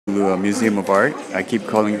Honolulu Museum of Art. I keep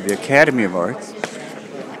calling it the Academy of Arts.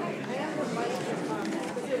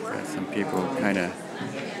 Got some people kind of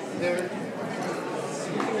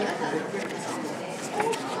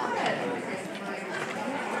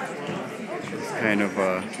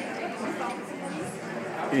a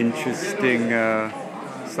interesting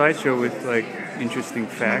slideshow with like interesting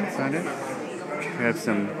facts on it. We have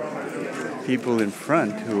some people in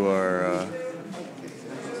front who are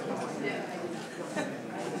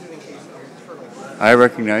I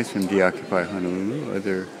recognize from deOccupy Honolulu,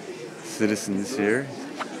 other citizens here.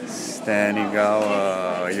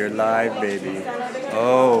 Stanigawa, you're live, baby.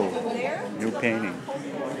 Oh, new painting.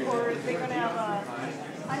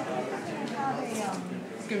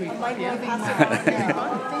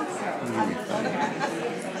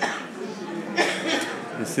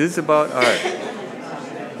 This is about art.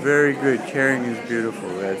 Very good. Caring is beautiful.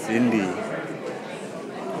 That's indie.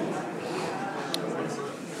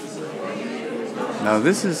 Now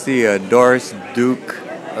this is the Doris Duke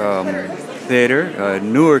Theater, a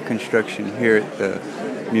newer construction here at the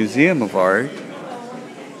Museum of Art.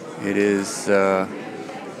 It is the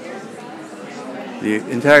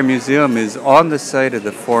entire museum is on the site of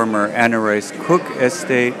the former Anna Rice Cook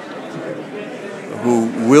estate, who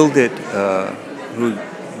willed it, who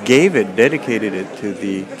gave it, dedicated it to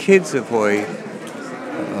the kids of Hawaii,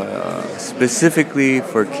 specifically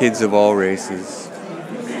for kids of all races.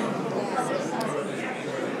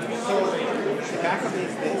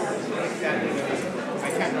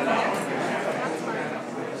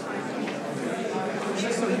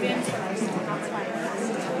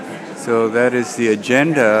 So that is the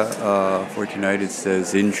agenda for tonight. It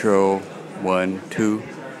says intro 1, 2,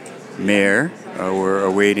 Mayor. We're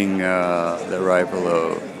awaiting the arrival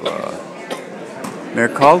of Mayor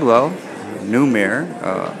Caldwell, new mayor,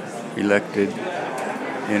 elected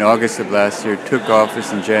in August of last year, took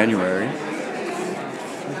office in January.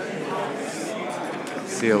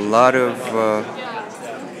 See a lot of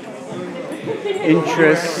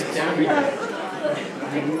interest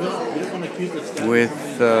with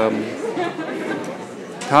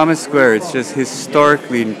Thomas Square. It's just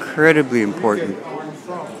historically incredibly important.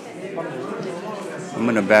 I'm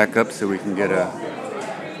going to back up so we can get a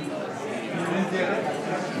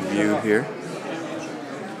view here.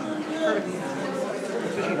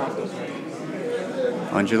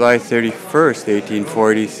 On July 31st,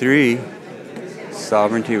 1843,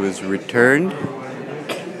 sovereignty was returned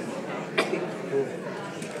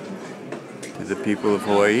to the people of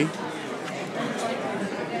Hawaii.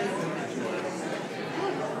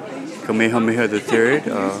 Kamehameha III,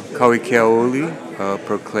 Kauikeaoli,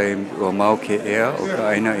 proclaimed o Mauke Ea o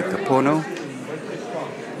Ka'aina i Kapono.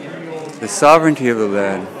 The sovereignty of the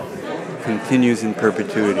land continues in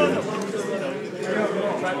perpetuity.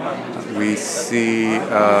 We see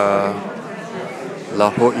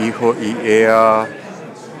La Ho'i Ea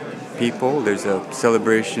people. There's a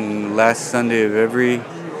celebration last Sunday of every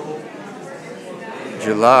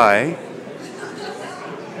July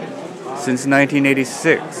since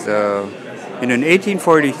 1986. In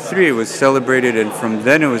 1843 it was celebrated, and from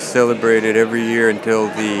then it was celebrated every year until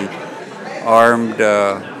the armed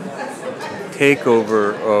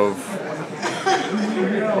takeover of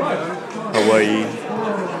Hawaii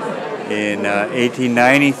in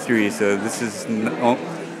 1893. So this is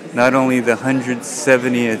not only the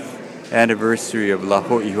 170th anniversary of La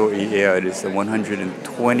Ho'i Ea, it is the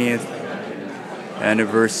 120th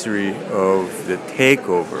anniversary of the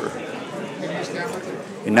takeover.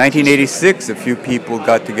 In 1986, a few people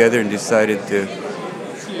got together and decided to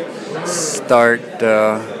start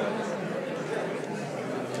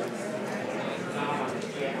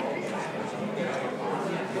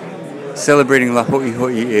celebrating La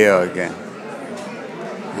Ho'i Ea again.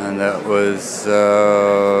 And that was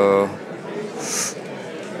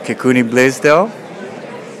Kekuni Blaisdell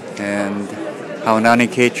and Haunani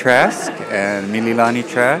K. Trask and Mililani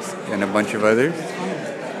Trask and a bunch of others.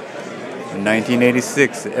 In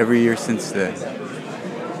 1986, every year since then.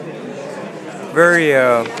 Very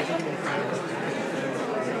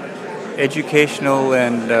educational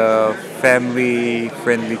and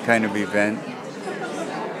family-friendly kind of event.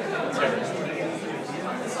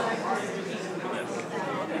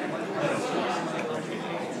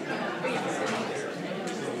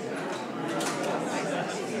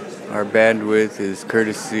 Our bandwidth is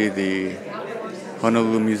courtesy the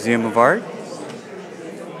Honolulu Museum of Art.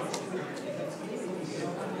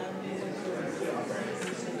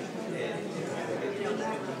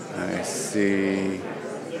 I see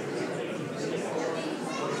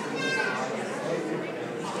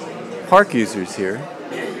park users here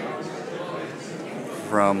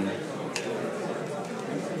from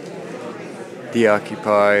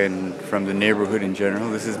deOccupy and from the neighborhood in general.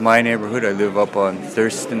 This is my neighborhood. I live up on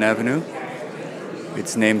Thurston Avenue.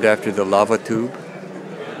 It's named after the lava tube.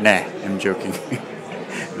 Nah, I'm joking.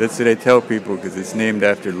 That's what I tell people because it's named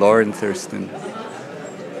after Lauren Thurston.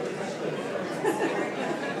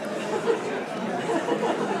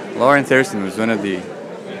 Lauren Thurston was one of the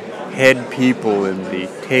head people in the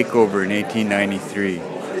takeover in 1893.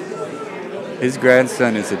 His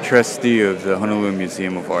grandson is a trustee of the Honolulu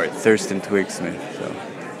Museum of Arts, Thurston Twigsmith. So.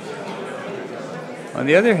 On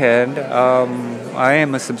the other hand, I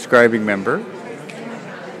am a subscribing member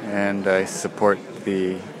and I support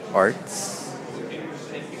the arts.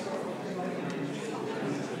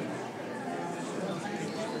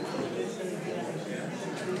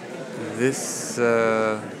 This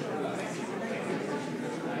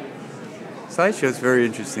slideshow is very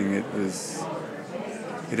interesting.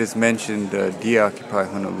 It has mentioned deOccupy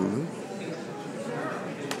Honolulu.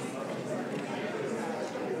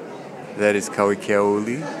 That is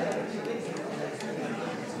Kauikeaoli.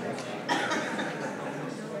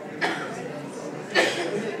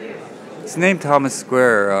 It's named Thomas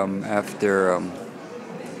Square after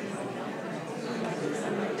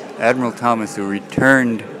Admiral Thomas, who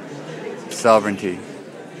returned sovereignty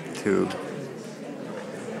to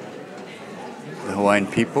the Hawaiian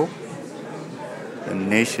people, the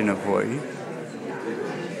nation of Hawaii.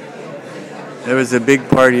 There was a big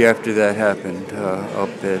party after that happened up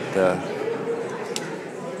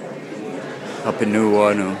in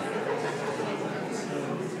Nuuanu.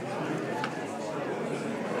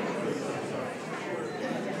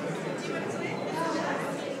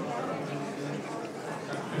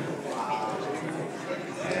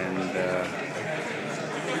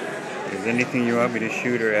 If there's anything you want me to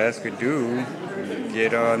shoot or ask or do,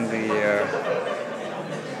 get on the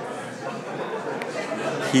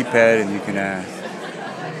keypad and you can ask.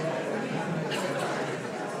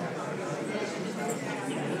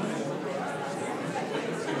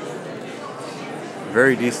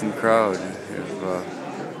 Very decent crowd.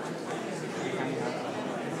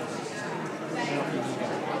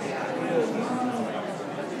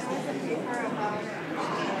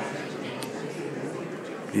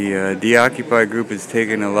 The deOccupy group has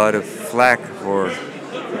taken a lot of flack for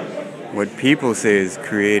what people say is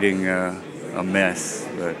creating a mess,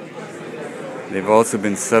 but they've also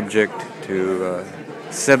been subject to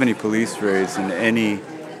 70 police raids and any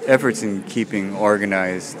efforts in keeping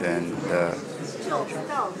organized and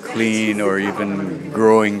clean or even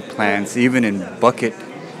growing plants, even in bucket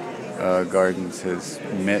gardens, has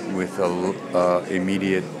met with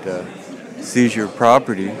immediate seizure of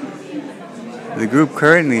property. The group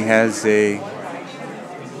currently has a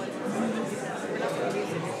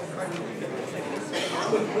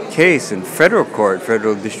case in federal court,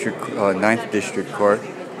 federal district, 9th District Court,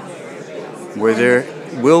 where there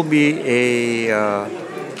will be a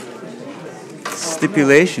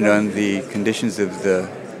stipulation on the conditions of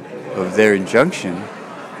their injunction,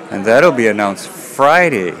 and that'll be announced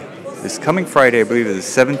Friday. This coming Friday, I believe,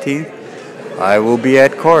 is the 17th. I will be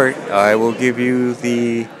at court. I will give you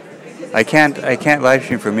the. I can't live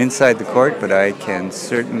stream from inside the court, but I can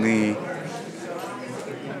certainly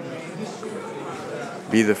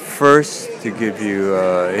be the first to give you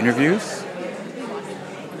interviews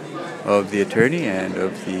of the attorney and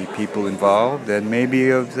of the people involved, and maybe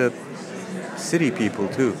of the city people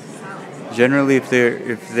too. Generally, if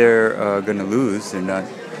they're going to lose, they're not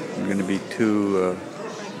going to be too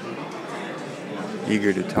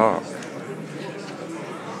eager to talk.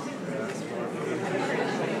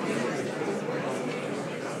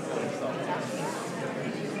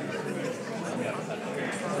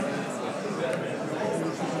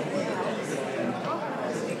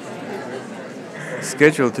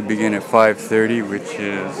 Scheduled to begin at 5:30, which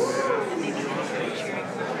is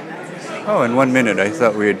in 1 minute. I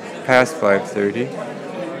thought we had passed 5:30.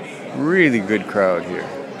 Really good crowd here.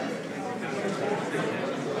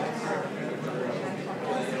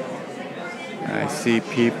 I see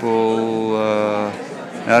people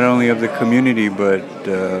not only of the community but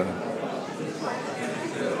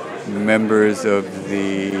members of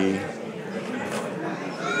the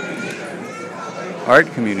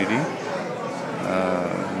art community.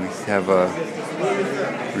 We have a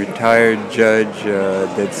retired judge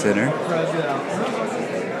dead center.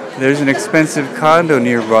 There's an expensive condo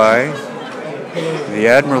nearby, the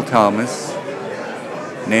Admiral Thomas,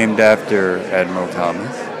 named after Admiral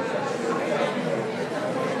Thomas.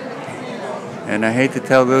 And I hate to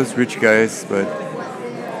tell those rich guys, but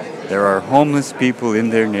there are homeless people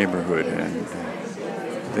in their neighborhood, and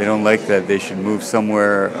they don't like that. They should move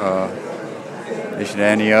somewhere, they should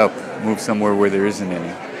ante up, move somewhere where there isn't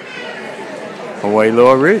any. Hawaii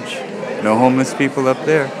Lower Ridge. No homeless people up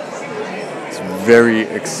there. It's very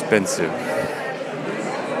expensive.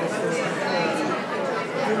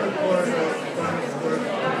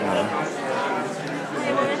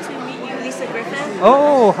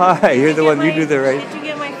 Oh, hi! You're the one. You do the right. Did you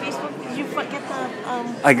get my Facebook? Did you get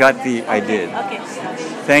the? I got the. I did. Okay.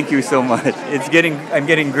 Thank you so much. I'm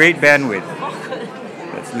getting great bandwidth.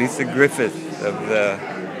 That's Lisa Griffith of the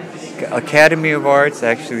Academy of Arts,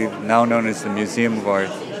 actually now known as the Museum of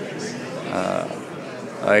Arts.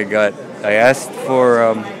 I asked for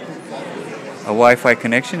a Wi-Fi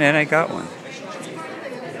connection and I got one.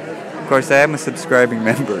 Of course, I am a subscribing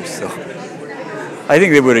member, so I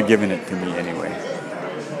think they would have given it to me anyway.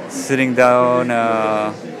 Sitting down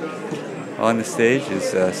on the stage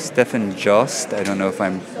is Stephan Jost. I don't know if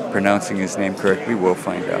I'm pronouncing his name correctly. We'll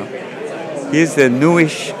find out. He's the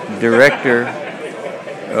newish director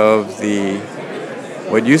of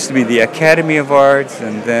what used to be the Academy of Arts,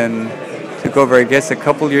 and then took over, I guess, a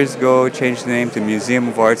couple years ago, changed the name to Museum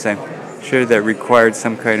of Arts. I'm sure that required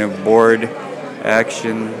some kind of board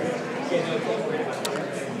action.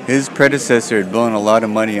 His predecessor had blown a lot of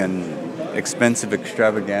money on expensive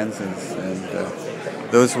extravaganzas, and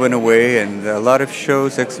those went away, and a lot of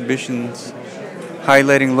shows, exhibitions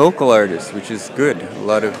highlighting local artists, which is good. A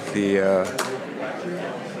lot of the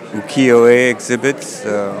ukiyo-e exhibits.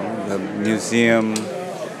 The museum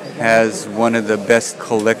has one of the best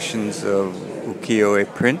collections of ukiyo-e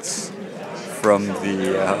prints from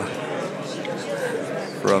the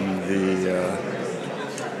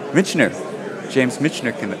Michener, James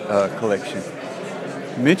Michener collection.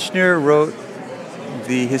 Michener wrote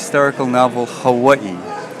the historical novel Hawaii,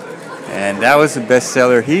 and that was a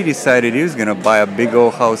bestseller. He decided he was going to buy a big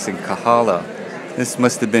old house in Kahala. This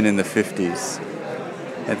must have been in the 50s.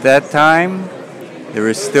 At that time, there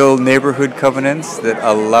were still neighborhood covenants that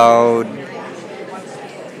allowed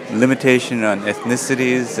limitation on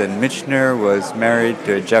ethnicities, and Michener was married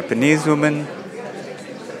to a Japanese woman,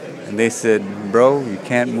 and they said, "Bro, you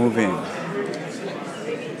can't move in."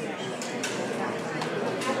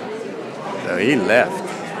 So he left.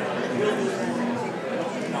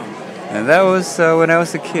 And that was when I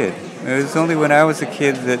was a kid. It was only when I was a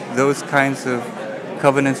kid that those kinds of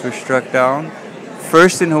covenants were struck down.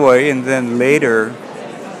 First in Hawaii, and then later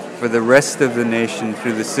for the rest of the nation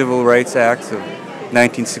through the Civil Rights Acts of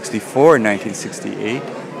 1964 and 1968.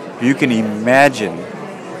 You can imagine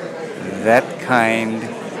that kind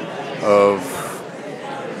of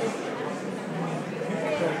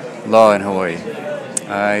law in Hawaii.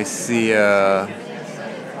 I see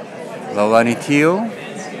Laulani Tio.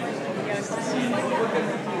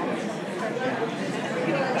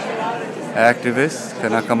 Activists,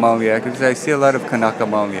 Kanaka Maoli activists. I see a lot of Kanaka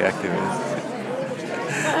Maoli activists.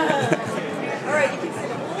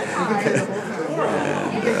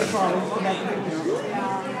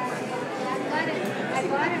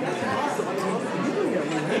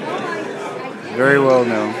 Very well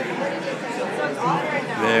known.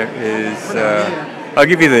 There is, I'll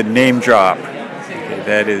give you the name drop. Okay,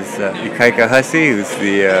 that is Ikaika Hussey, who's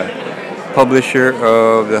the publisher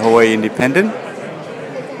of the Hawaii Independent.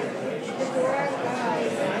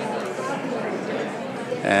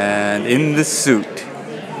 And in the suit,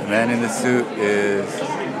 the man in the suit is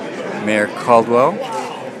Mayor Caldwell.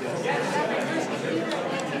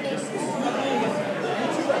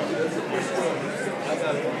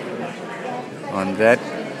 On that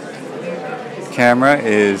camera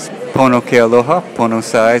is Pono Kealoha, Pono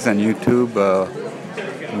Size on YouTube,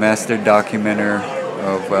 master documenter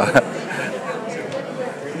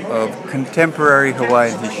of contemporary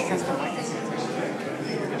Hawaiian history.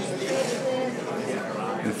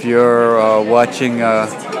 If you're watching a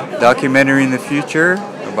documentary in the future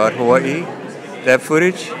about Hawaii, that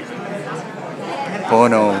footage,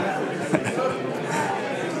 Pono.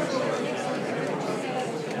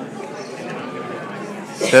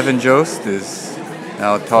 Stephan Jost is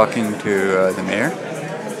now talking to the mayor.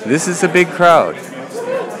 This is a big crowd.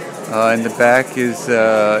 In the back is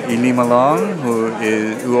Ili Malong, who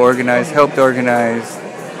helped organize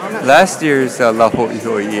last year's La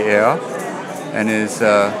Ho'iho'i'ea, and is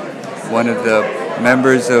one of the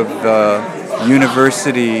members of the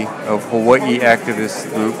University of Hawaii activist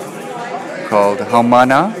group called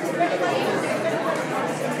Haumana.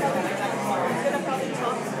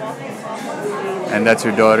 And that's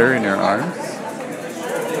her daughter in her arms.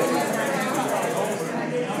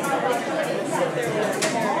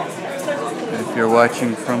 And if you're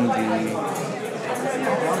watching from the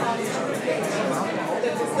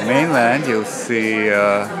mainland, you'll see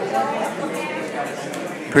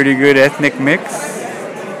pretty good ethnic mix.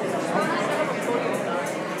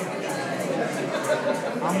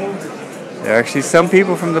 There are actually some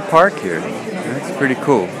people from the park here. That's pretty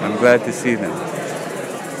cool. I'm glad to see them.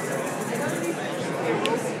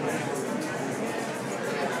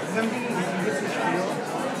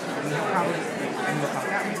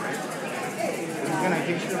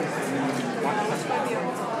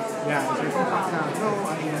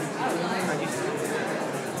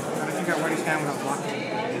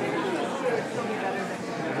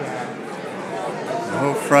 The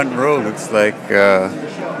whole front row looks like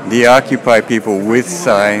deOccupy people with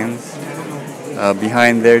signs.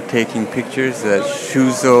 Behind there taking pictures,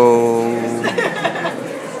 Shuzo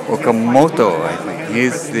Okamoto, I think.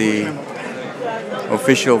 He's the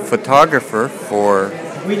official photographer for...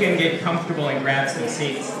 If we can get comfortable and grab some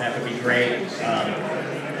seats, that would be great.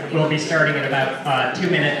 We'll be starting in about 2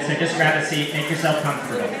 minutes, so just grab a seat, make yourself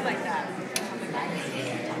comfortable.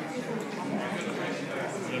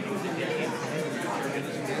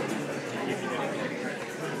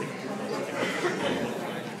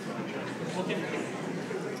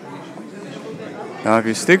 Now, if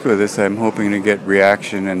you stick with us, I'm hoping to get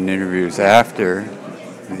reaction and interviews after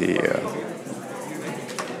the...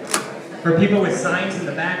 For people with signs in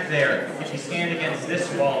the back there, if you stand against this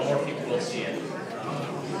wall, more people will see it.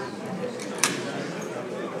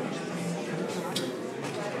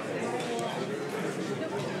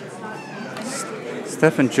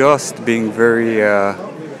 Stephan Jost being very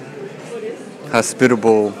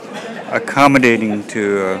hospitable, accommodating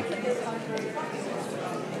to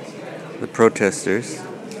the protesters.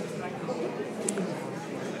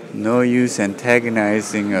 No use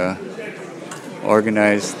antagonizing a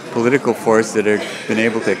organized political force that have been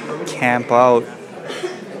able to camp out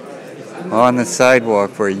on the sidewalk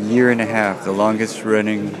for a year and a half, the longest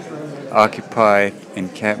running Occupy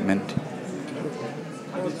encampment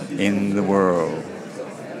in the world.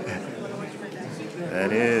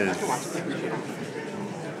 That is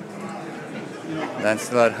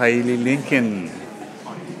Lancelot Haile Lincoln,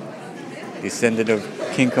 descendant of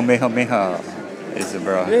King Kamehameha.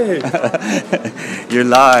 Isabra. Hey. You're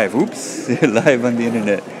live. Oops. You're live on the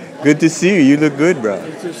internet. Good to see you. You look good, bro.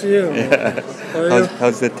 Good to see you. Yeah.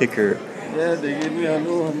 How's the ticker? Yeah, they gave me a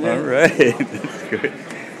new one. All right. That's good.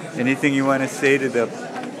 Anything you want to say to the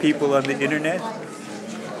people on the internet?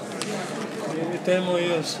 Maybe 10 more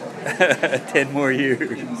years. 10 more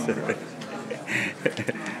years. All right.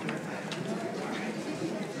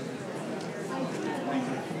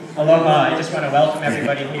 Aloha, I just want to welcome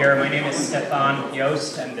everybody here. My name is Stephan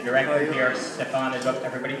Jost. I'm the director here. Stephan is what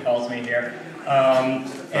everybody calls me here.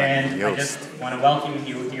 And I just want to welcome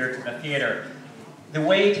you here to the theater. The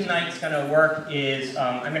way tonight's going to work is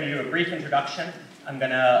I'm going to do a brief introduction. I'm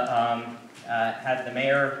going to have the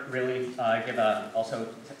mayor really also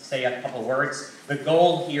say a couple words. The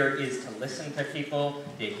goal here is to listen to people,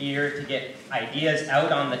 to hear, to get ideas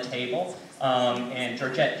out on the table. And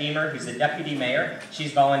Georgette Deemer, who's the deputy mayor,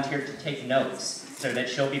 she's volunteered to take notes so that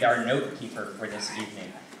she'll be our note keeper for this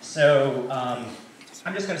evening. So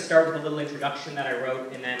I'm just going to start with a little introduction that I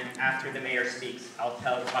wrote, and then after the mayor speaks, I'll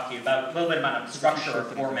talk to you about a little bit about a structure or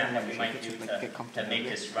format that we might do to make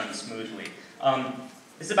this run smoothly.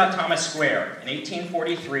 This is about Thomas Square. In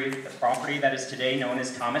 1843, the property that is today known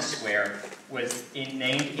as Thomas Square was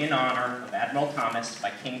named in honor of Admiral Thomas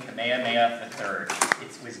by King Kamehameha III.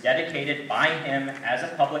 It was dedicated by him as a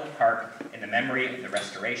public park in the memory of the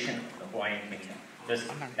restoration of the Hawaiian Kingdom.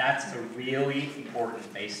 That's a really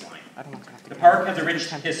important baseline. The park has a rich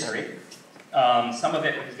history. Some of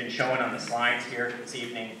it has been shown on the slides here this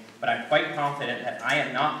evening, but I'm quite confident that I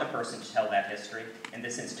am not the person to tell that history, and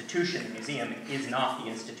this institution, the museum, is not the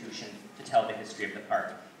institution to tell the history of the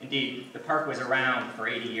park. Indeed, the park was around for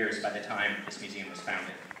 80 years by the time this museum was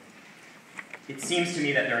founded. It seems to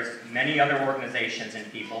me that there's many other organizations and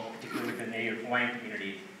people, particularly the Native Hawaiian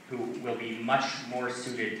community, who will be much more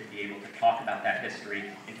suited to be able to talk about that history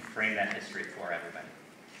and to frame that history for everybody.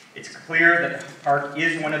 It's clear that the park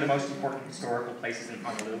is one of the most important historical places in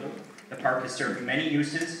Honolulu. The park has served many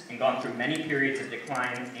uses and gone through many periods of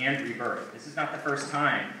decline and rebirth. This is not the first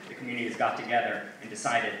time the community has got together and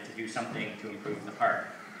decided to do something to improve the park.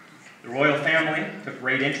 The royal family took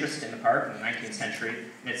great interest in the park in the 19th century,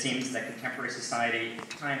 and it seems that contemporary society at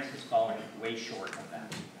times has fallen way short of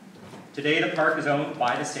that. Today, the park is owned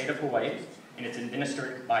by the state of Hawaii, and it's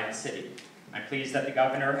administered by the city. I'm pleased that the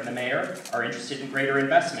governor and the mayor are interested in greater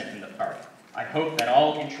investment in the park. I hope that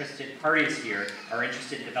all interested parties here are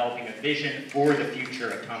interested in developing a vision for the future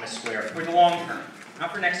of Thomas Square for the long term.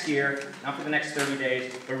 Not for next year, not for the next 30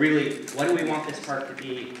 days, but really, what do we want this park to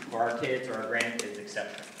be for our kids or our grandkids, etc.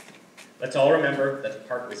 Let's all remember that the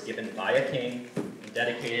park was given by a king and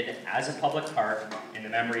dedicated as a public park in the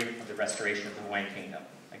memory of the restoration of the Hawaiian Kingdom.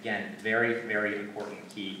 again, very, very important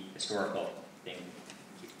key historical thing,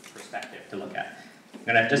 perspective to look at. I'm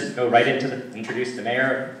going to just go right into introduce the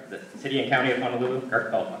mayor of the City and County of Honolulu, Kirk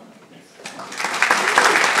Feldman.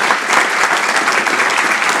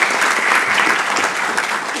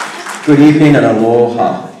 Good evening and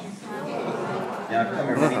aloha. Yeah, I've come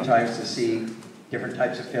here many times to see different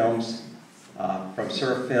types of films, from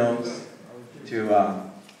surf films to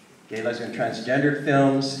gay, lesbian, transgendered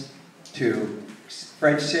films to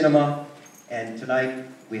French cinema, and tonight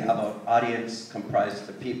we have an audience comprised of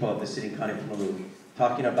the people of the City and County of Honolulu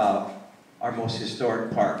talking about our most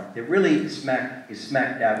historic park. It really is smack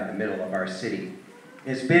dab in the middle of our city.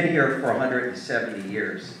 It's been here for 170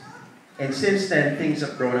 years. And since then, things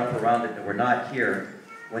have grown up around it that were not here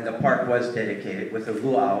when the park was dedicated, with a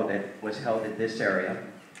luau that was held in this area.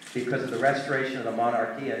 Because of the restoration of the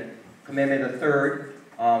monarchy, and Kamehameha III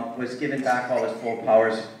was given back all his full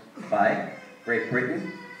powers by Great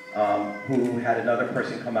Britain, who had another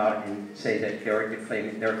person come out and say that they were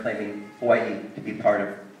claiming Hawaii to be part of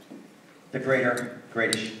the Great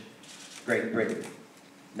Britain.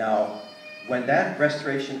 Now, when that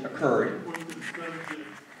restoration occurred,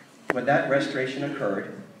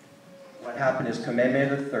 what happened is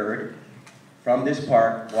Kamehameha III, from this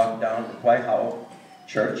park, walked down to Waihao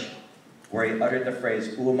Church, where he uttered the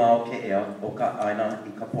phrase, "U'umau ke'ea, oka aina I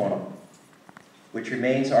kapono," which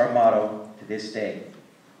remains our motto to this day.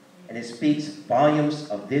 And it speaks volumes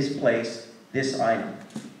of this place, this aina.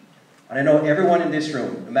 And I know everyone in this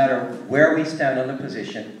room, no matter where we stand on the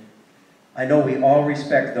position, I know we all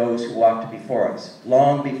respect those who walked before us,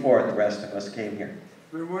 long before the rest of us came here.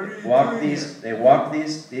 They walked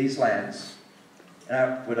these lands. And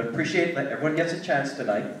I would appreciate that everyone gets a chance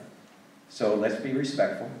tonight, so let's be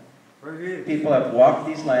respectful. People have walked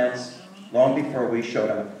these lands long before we showed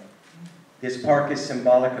up. This park is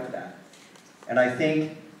symbolic of that. And I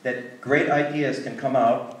think that great ideas can come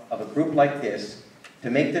out of a group like this to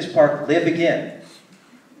make this park live again,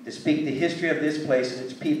 to speak the history of this place and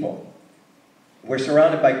its people. We're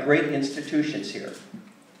surrounded by great institutions here.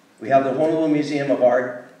 We have the Honolulu Museum of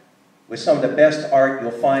Art, with some of the best art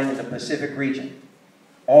you'll find in the Pacific region,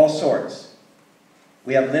 all sorts.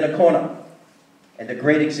 We have Linakona, and the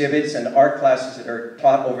great exhibits and art classes that are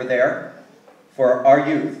taught over there for our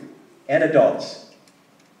youth and adults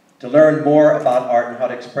to learn more about art and how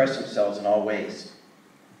to express themselves in all ways.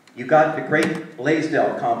 You got the great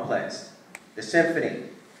Blaisdell complex, the symphony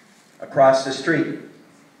across the street.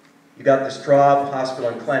 You got the Straub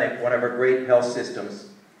Hospital and Clinic, one of our great health systems.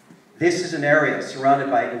 This is an area surrounded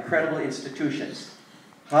by incredible institutions.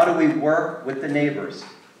 How do we work with the neighbors?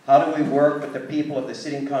 How do we work with the people of the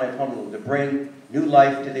City and County of Honolulu to bring new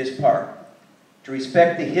life to this park? To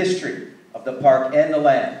respect the history of the park and the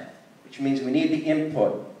land, which means we need the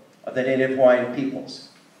input of the Native Hawaiian peoples.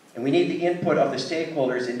 And we need the input of the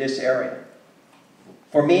stakeholders in this area.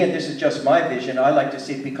 For me, and this is just my vision, I like to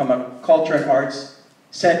see it become a culture and arts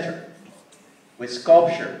center with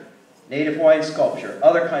sculpture, Native Hawaiian sculpture,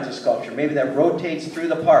 other kinds of sculpture, maybe that rotates through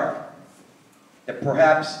the park, that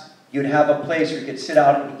perhaps you'd have a place where you could sit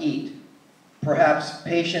out and eat. Perhaps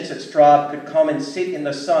patients at Straub could come and sit in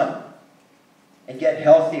the sun and get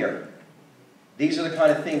healthier. These are the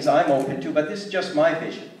kind of things I'm open to, but this is just my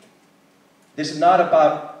vision. This is not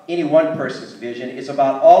about any one person's vision. It's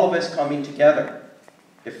about all of us coming together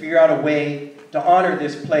to figure out a way to honor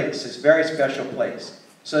this place, this very special place.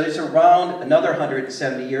 So it's around another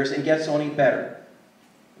 170 years and gets only better.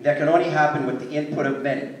 That can only happen with the input of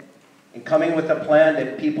many, and coming with a plan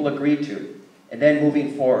that people agree to, and then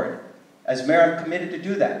moving forward. As mayor, I'm committed to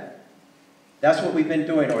do that. That's what we've been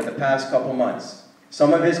doing over the past couple months.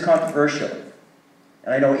 Some of it is controversial,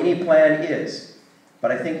 and I know any plan is,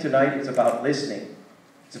 but I think tonight it's about listening.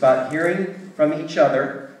 It's about hearing from each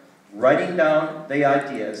other, writing down the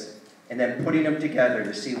ideas, and then putting them together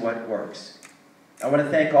to see what works. I want to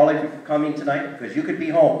thank all of you for coming tonight, because you could be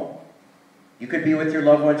home. You could be with your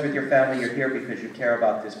loved ones, with your family. You're here because you care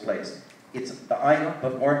about this place. It's the aina,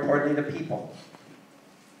 but more importantly, the people.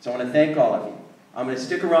 So I want to thank all of you. I'm going to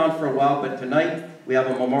stick around for a while, but tonight we have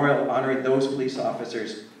a memorial honoring those police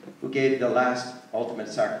officers who gave the last ultimate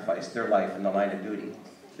sacrifice, their life in the line of duty.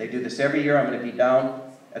 They do this every year. I'm going to be down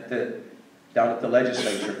at the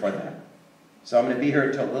legislature for that. So I'm going to be here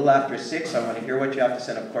until a little after 6. I want to hear what you have to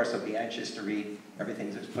say, and of course I'll be anxious to read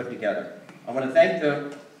everything that's put together. I want to thank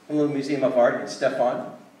the Honolulu Museum of Art and Stephan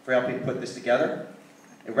for helping put this together,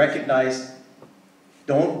 and recognize,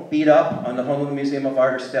 don't beat up on the Honolulu Museum of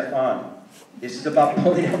Art or Stephan. This is about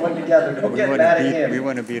pulling everyone together. Don't get mad at him. We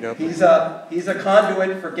want to beat up. He's a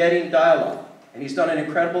conduit for getting dialogue, and he's done an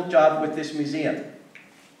incredible job with this museum.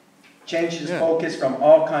 changes focus from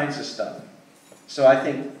all kinds of stuff. So I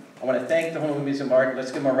think, I want to thank the Honolulu Museum of Art.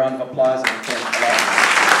 Let's give them a round of applause. And thank a lot.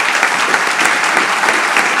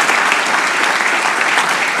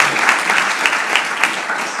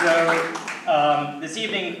 So this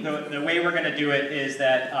evening, the way we're going to do it is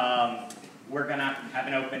that we're going to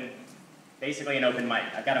have basically an open mic.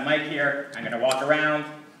 I've got a mic here. I'm going to walk around,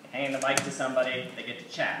 hand the mic to somebody. They get to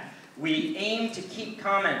chat. We aim to keep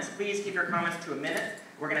comments. Please keep your comments to a minute.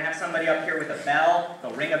 We're going to have somebody up here with a bell.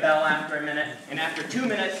 They'll ring a bell after a minute. And after 2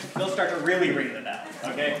 minutes, they'll start to really ring the bell.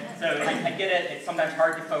 Okay? So I get it. It's sometimes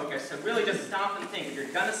hard to focus. So really just stop and think. If you're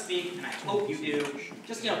going to speak, and I hope you do,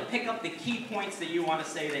 just pick up the key points that you want to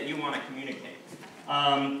say, that you want to communicate.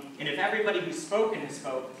 And if everybody who's spoken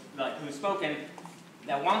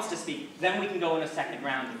that wants to speak, then we can go in a second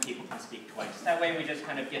round and people can speak twice. That way we just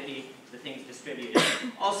kind of get the things distributed.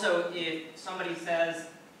 Also, if somebody says,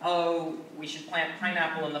 oh, we should plant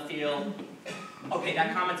pineapple in the field, okay,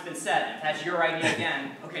 that comment's been said. If that's your idea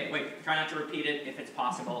again, okay, wait, try not to repeat it if it's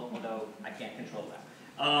possible, although I can't control that.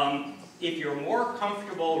 If you're more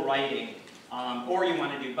comfortable writing, or you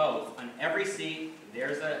want to do both, on every seat,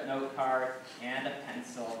 there's a note card and a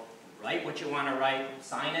pencil. Write what you want to write.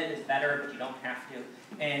 Sign it is better, but you don't have to.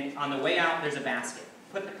 And on the way out, there's a basket.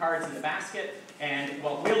 Put the cards in the basket, and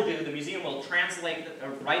what we'll do, the museum will translate,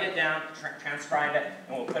 write it down, transcribe it,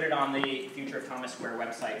 and we'll put it on the Future of Thomas Square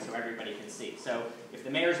website so everybody can see. So if the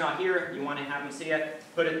mayor's not here, you want to have him see it,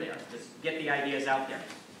 put it there. Just get the ideas out there.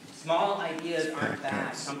 Small ideas aren't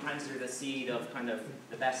bad. Sometimes they're the seed of kind of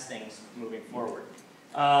the best things moving forward.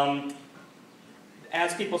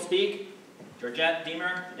 As people speak, Georgette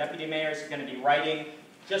Deemer, Deputy Mayor, is going to be writing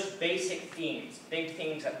just basic themes, big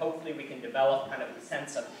themes that hopefully we can develop kind of a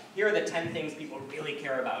sense of, here are the 10 things people really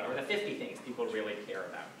care about, or the 50 things people really care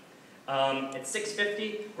about. At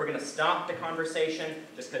 6:50, we're going to stop the conversation,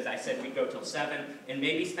 just because I said we'd go till 7, and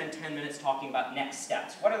maybe spend 10 minutes talking about next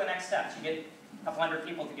steps. What are the next steps? You get a couple hundred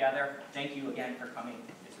people together. Thank you again for coming.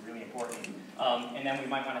 It's really important. And then we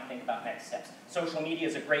might want to think about next steps. Social media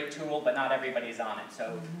is a great tool, but not everybody's on it.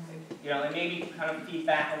 So, and maybe kind of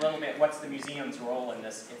feedback a little bit, what's the museum's role in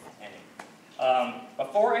this, if any.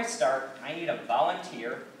 Before I start, I need a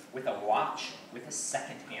volunteer with a watch with a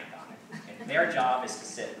second hand on it. And their job is to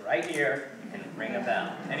sit right here and ring a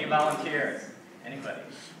bell. Any volunteers? Anybody?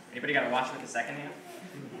 Anybody got a watch with a second hand?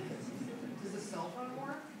 Does the cell phone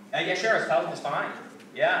work? Yeah, sure. A cell phone's fine.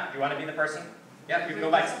 Yeah. Do you want to be the person? Yeah, you can go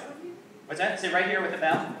by. What's that? Sit right here with the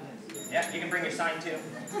bell? Yeah, you can bring your sign too.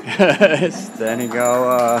 Standing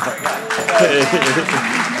go.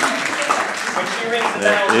 When she rings the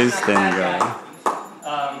bell, That is standing go.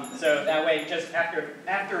 So that way, just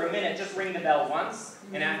after a minute, just ring the bell once,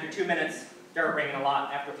 and after 2 minutes, start ringing a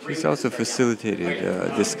lot. After 3 minutes, She's also facilitated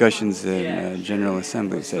discussions in General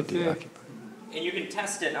Assemblies at deOccupy. And you can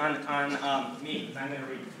test it on me. I'm going to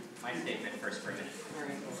read my statement first for a minute. All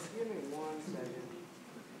right, give me 1 second.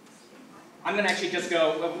 I'm going to actually just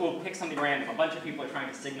go, we'll pick something random. A bunch of people are trying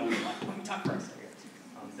to signal me, like, let me talk first.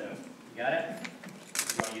 So, you got it?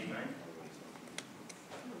 You want to use mine?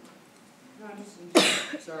 No, I'm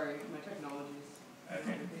just, sorry, my technology's.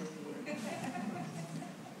 Okay. If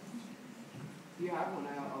you have one,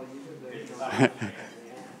 I'll use it. There you go.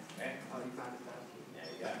 Okay. Oh, you found it fast. Yeah,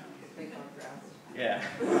 you got it. Thank God for asking.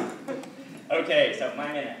 Yeah. Okay, so my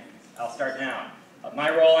minute. I'll start now. My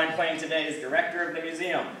role I'm playing today is director of the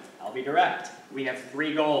museum. I'll be direct. We have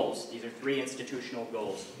 3 goals. These are 3 institutional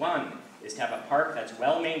goals. 1 is to have a park that's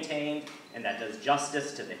well maintained and that does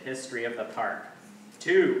justice to the history of the park.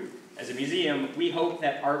 2, as a museum, we hope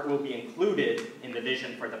that art will be included in the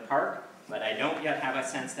vision for the park, but I don't yet have a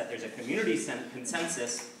sense that there's a community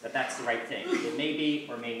consensus that that's the right thing. It may be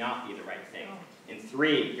or may not be the right thing. And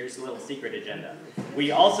 3, here's a little secret agenda.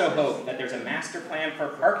 We also hope that there's a master plan for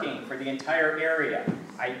parking for the entire area.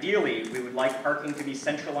 Ideally, we would like parking to be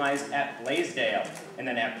centralized at Blaisdell, and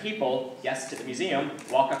then have people, guests to the museum,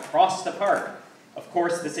 walk across the park. Of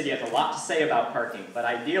course, the city has a lot to say about parking, but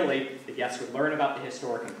ideally, the guests would learn about the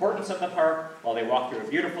historic importance of the park while they walk through a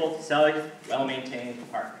beautiful, safe,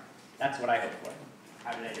 well-maintained park. That's what I hope for.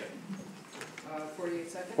 How did I do it? 48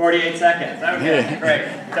 seconds. 48 seconds. Okay, great.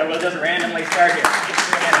 So we'll just randomly start here.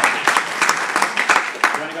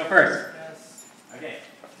 You want to go first? Yes. Okay.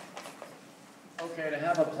 Okay, to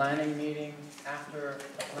have a planning meeting after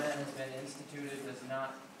a plan has been instituted does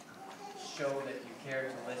not show that you care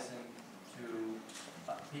to listen to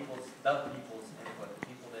the people's input, the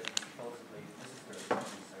people that you supposedly, this is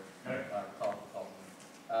their call.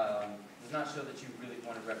 Does not show that you really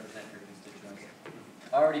want to represent your constituents.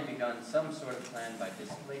 You've already begun some sort of plan by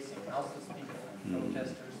displacing houseless people and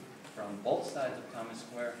protesters from both sides of Thomas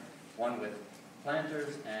Square, one with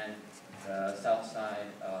planters and the south side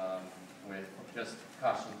with just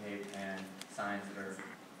caution tape and signs that are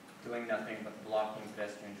doing nothing but blocking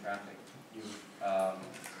pedestrian traffic. You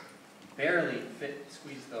barely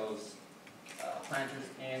squeeze those planters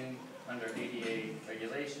in under ADA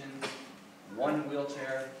regulations. One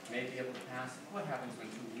wheelchair may be able to pass. What happens when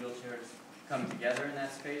two wheelchairs come together in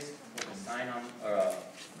that space with a sign on, or a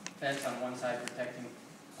fence on one side protecting,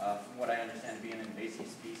 from what I understand to be an invasive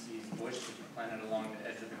species bush that you planted along the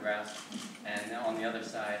edge of the grass, and now on the other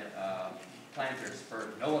side, planters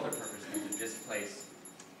for no other purpose than to displace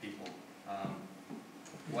people.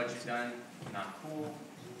 What you've done, not cool.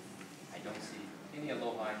 I don't see any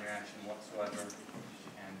aloha in your action whatsoever,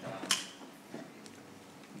 and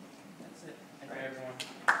that's it. Thank you, everyone.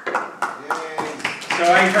 So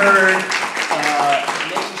I heard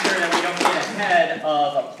making sure that we don't get ahead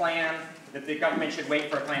of a plan, that the government should wait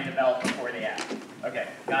for a plan developed before they act. Okay,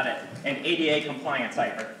 got it. And ADA compliance, I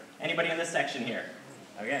heard. Anybody in this section here?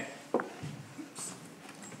 Okay.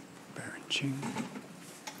 Baron Ching.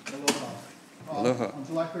 Aloha. Aloha. On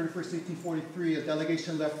July 31st, 1843, a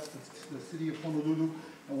delegation left the city of Honolulu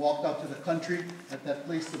and walked out to the country. At that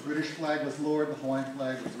place, the British flag was lowered, the Hawaiian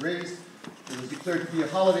flag was raised. It was declared to be a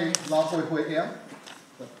holiday, La Hoi Hoi Ea.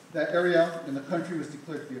 That area in the country was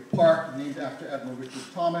declared to be a park named after Admiral Richard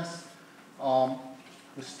Thomas.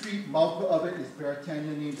 The street, mouth of it, is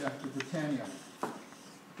Britannia, named after Britannia.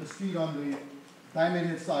 The street on the Diamond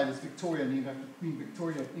Head side is Victoria, named after Queen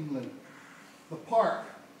Victoria of England. The park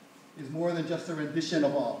is more than just a rendition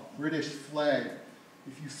of a British flag.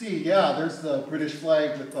 If you see, yeah, there's the British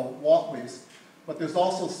flag with the walkways, but there's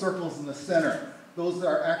also circles in the center. Those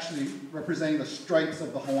are actually representing the stripes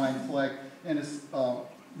of the Hawaiian flag, and it's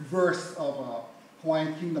reverse of a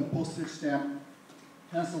Hawaiian Kingdom postage stamp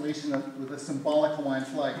cancellation with a symbolic Hawaiian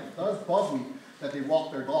flag. It does bug me that they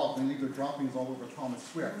walk their dogs and leave their droppings all over Thomas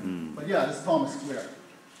Square. But yeah, this is Thomas Square.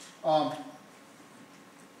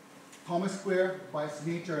 Thomas Square, by its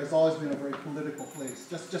nature, has always been a very political place.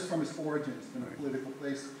 Just from its origin, it's been a political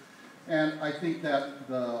place. And I think that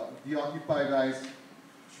the deOccupy guys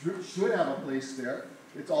should have a place there.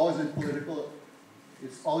 It's always been political.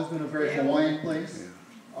 It's always been a very Hawaiian place.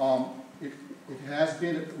 It has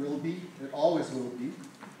been, it will be, it always will be.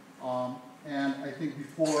 And I think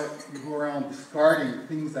before you go around discarding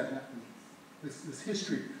things that happen, this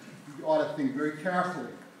history, you ought to think very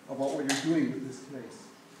carefully about what you're doing with this place.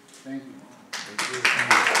 Thank you.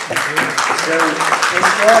 So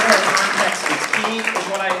historical context is key, is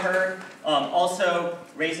what I heard. Also,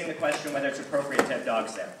 raising the question whether it's appropriate to have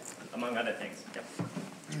dogs there, among other things. Yep.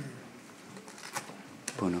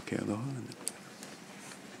 Aloha.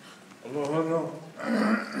 Aloha no.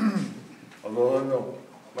 Aloha no.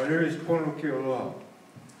 My name is Ponoke Aloha.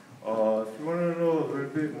 If you want to know a little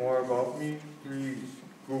bit more about me, please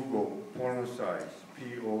Google Pono-size,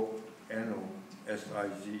 P-O-N-O-S-I-Z-E.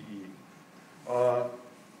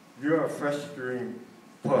 You're a festering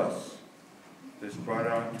pus that's brought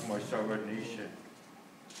on to my subordination.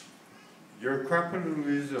 Your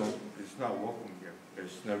capitalism is not welcome here.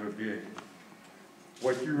 It's never been.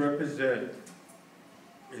 What you represent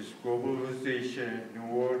is globalization, New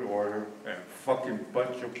World Order, and a fucking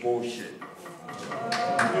bunch of bullshit.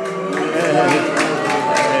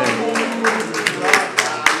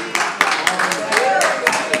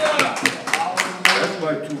 That's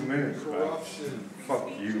my 2 minutes, man. Fuck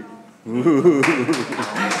you.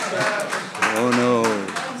 Oh no.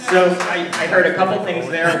 So I heard a couple things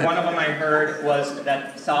there. One of them I heard was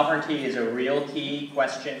that sovereignty is a real key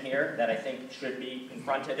question here that I think should be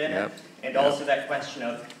confronted in it. And also that question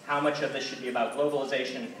of how much of this should be about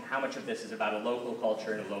globalization and how much of this is about a local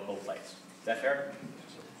culture in a local place. Is that fair?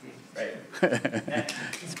 Right.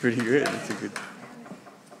 It's pretty good. It's a good.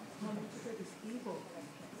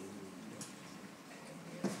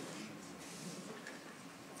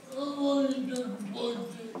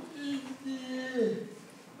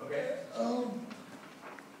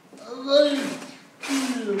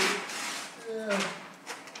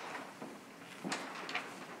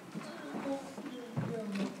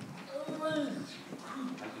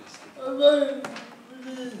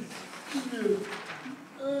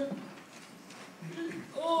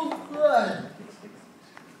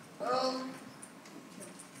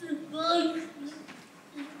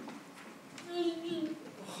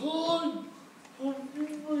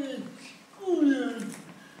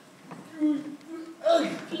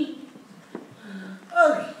 Okay.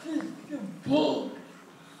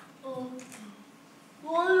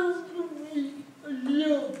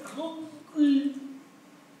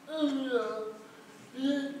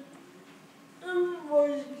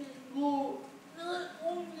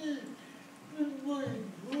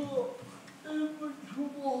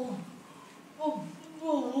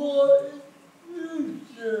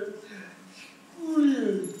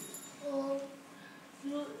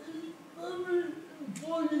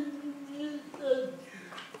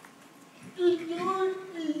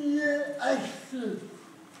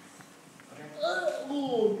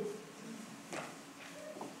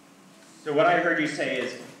 you say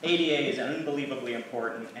is ADA is unbelievably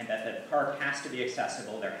important, and that the park has to be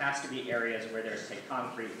accessible. There has to be areas where there's, say,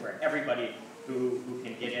 concrete, where everybody who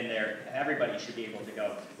can get in there, everybody should be able to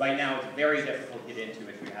go. Right now, it's very difficult to get into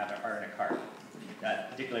if you are in a cart,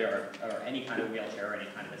 particularly or any kind of wheelchair or any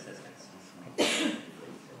kind of assistance.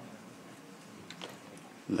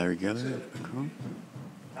 Larry Geller,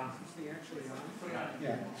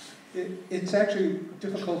 Yeah, it's actually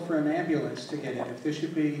difficult for an ambulance to get in. If there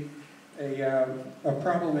should be a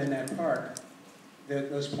problem in that park,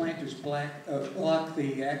 that those planters block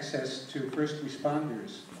the access to first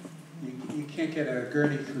responders. You can't get a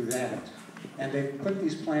gurney through that. And they put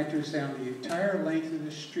these planters down the entire length of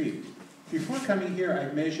the street. Before coming here,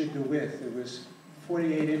 I measured the width. It was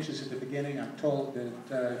 48 inches at the beginning. I'm told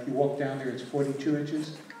that if you walk down there, it's 42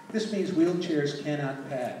 inches. This means wheelchairs cannot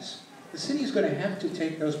pass. The city is going to have to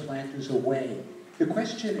take those planters away. The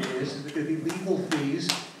question is there going to be legal fees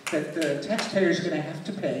that the taxpayers are going to have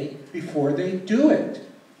to pay before they do it.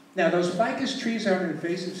 Now, those ficus trees are an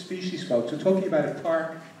invasive species, folks. We're talking about a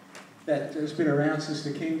park that has been around since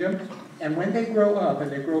the kingdom, and when they grow up,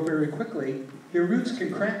 and they grow very quickly, their roots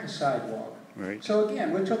can crack a sidewalk. Right. So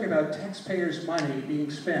again, we're talking about taxpayers' money being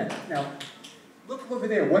spent. Now, look over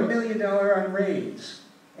there, $1 million on raids,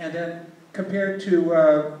 and then compared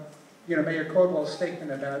to Mayor Caldwell's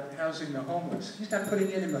statement about housing the homeless. He's not putting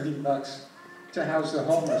in $1 million to house the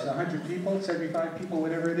homeless, 100 people, 75 people,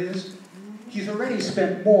 whatever it is. He's already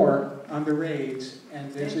spent more on the raids,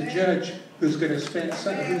 and there's a judge who's going to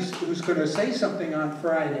who's going to say something on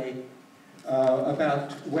Friday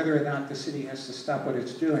about whether or not the city has to stop what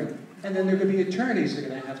it's doing. And then there are going to be attorneys that are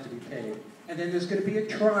going to have to be paid. And then there's going to be a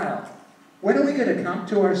trial. When are we going to come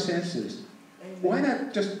to our senses? Why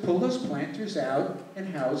not just pull those planters out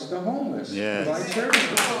and house the homeless? Yes. Provide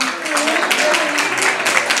services.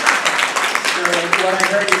 So what I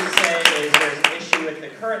heard you say is there's an issue with the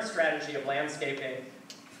current strategy of landscaping.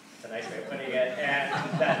 It's a nice way of putting it.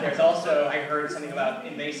 And that there's also, I heard something about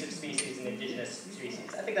invasive species and indigenous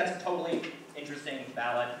species. I think that's a totally interesting,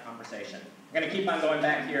 valid conversation. I'm going to keep on going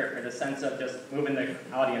back here for the sense of just moving the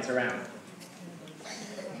audience around.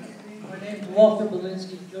 My name's Walter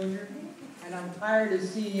Belinsky Jr., and I'm tired of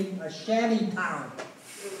seeing a shanty town.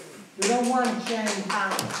 We don't want a shanty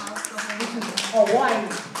town. This is Hawaii.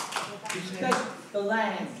 Respect the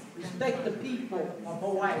land. Respect the people of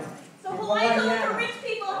Hawaii. So Hawaii's only for rich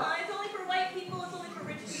people, huh? It's only for white people, it's only for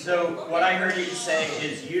rich people. So what I heard you say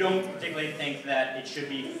is you don't particularly think that it should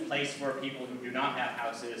be a place for people who do not have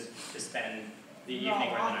houses to spend the evening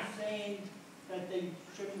or the night. I'm saying that they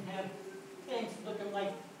shouldn't have things looking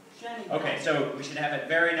like shanty towns. Okay, so we should have it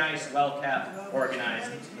very nice, well-kept,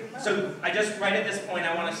 organized. So right at this point,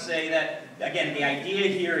 I want to say that, again, the idea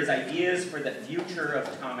here is ideas for the future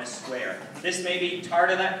of Thomas Square. This may be part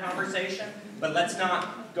of that conversation, but let's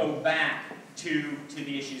not go back to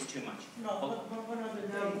the issues too much. No, one other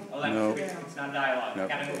thing. Oh, that's No. it's not a dialogue. Nope.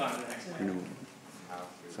 Got to move on to the next one.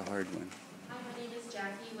 It's a hard one. Hi, my name is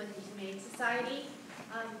Jackie with the Humane Society.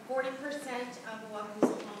 40% of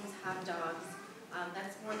Oahu's homes have dogs.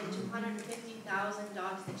 That's more than 250,000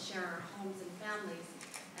 dogs that share our homes and families.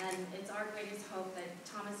 And it's our greatest hope that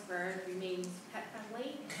Thomas Square remains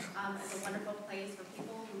pet-friendly, as a wonderful place for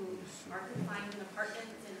people who are confined in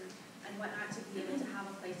apartments and whatnot to be able to have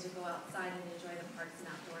a place to go outside and enjoy the parks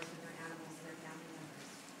and outdoors with their animals and their family members.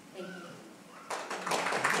 Thank you.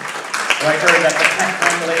 Well, I heard that the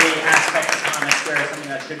pet-friendly aspect of Thomas Square is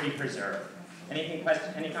something that should be preserved. Any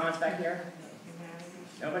comments back here?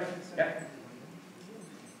 Nobody? Yeah.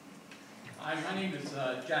 Hi, my name is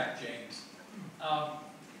Jack James.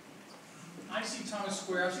 I see Thomas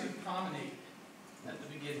Square, I see the promenade at the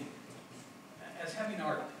beginning as having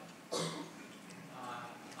art.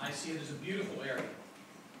 I see it as a beautiful area.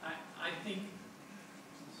 I think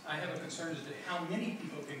I have a concern as to how many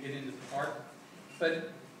people can get into the park,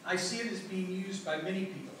 but I see it as being used by many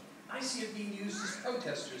people. I see it being used as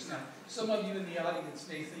protesters. Now, some of you in the audience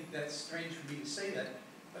may think that's strange for me to say that,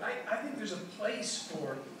 but I think there's a place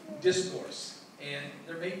for discourse, and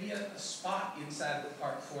there may be a spot inside of the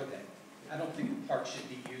park for that. I don't think the park should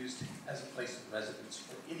be used as a place of residence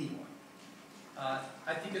for anyone.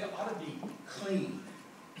 I think it ought to be clean.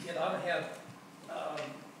 It ought to have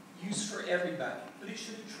use for everybody, but it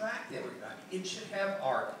should attract everybody. It should have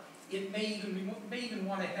art. It may even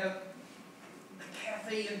want to have a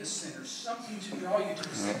cafe in the center, something to draw you to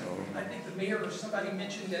the center. I think the mayor or somebody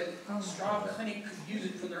mentioned that Straw Clinic could use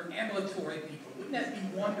it for their ambulatory people. Wouldn't that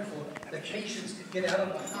be wonderful that patients could get out of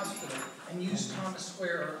the hospital and use Thomas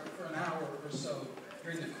Square for an hour or so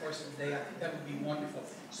during the course of the day? I think that would be wonderful.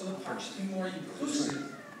 So the park should be more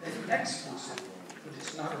inclusive than exclusive, but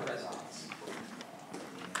it's not a residence.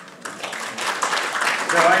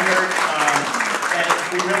 So I heard that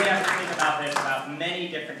we really have to think about this, about many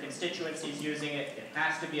different constituencies using it. It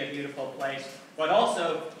has to be a beautiful place, but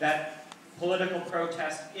also that political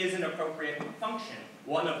protest is an appropriate function,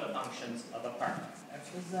 one of the functions of a park.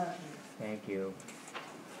 Exactly. Thank you.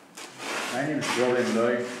 My name is Roland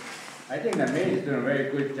Lloyd. I think the mayor is doing a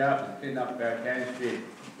very good job to clean up Beartan Street.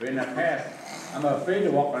 But in the past, I'm afraid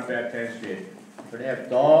to walk on Beartan Street. So they have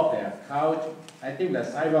dogs, they have couch. I think the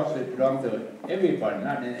sidewalks should belong to everyone,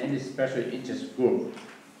 not in any special interest group.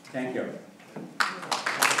 Thank you.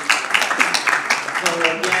 So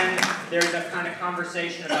again, there's a kind of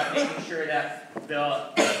conversation about making sure that the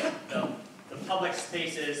public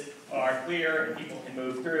spaces are clear and people can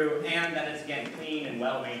move through, and that it's, again, clean and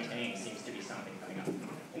well-maintained seems to be something coming up.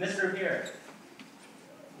 In this group here.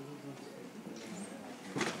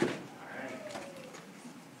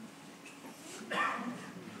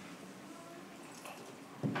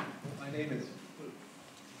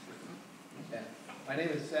 My name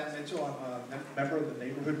is Sam Mitchell. I'm a member of the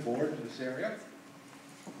neighborhood board in this area.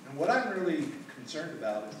 And what I'm really concerned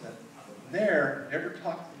about is that the mayor never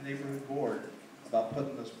talked to the neighborhood board about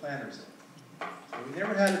putting those planters in. So we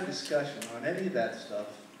never had a discussion on any of that stuff.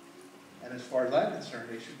 And as far as I'm concerned,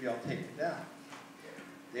 they should be all taken down.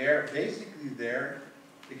 They're basically there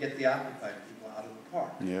to get the occupied people out of the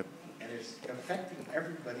park. Yep. And it's affecting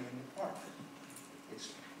everybody in the park.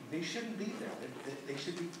 They shouldn't be there.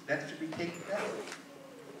 That should be taken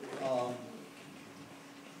down.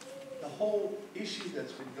 The whole issue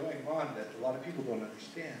that's been going on that a lot of people don't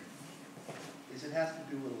understand is it has to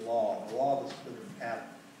do with law, the law of the split pattern,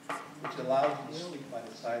 which allows you to sleep by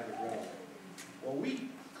the side of the road. Well, we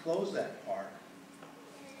closed that park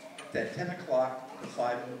at 10 o'clock to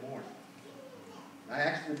 5 in the morning. And I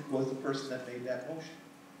actually was the person that made that motion.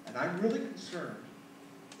 And I'm really concerned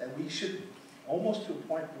that we should, almost to a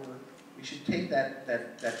point where we should take that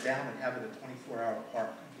down and have it a 24-hour park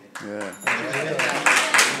again. Yeah.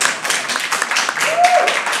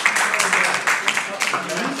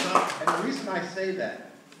 And the reason I say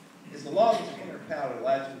that is the law of the split pattern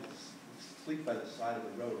allows you to sleep by the side of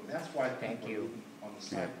the road, and that's why people are on the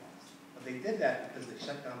sidewalks. But they did that because they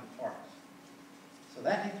shut down the parks. So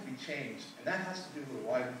that needs to be changed, and that has to do with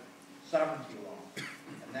Hawaiian sovereignty law.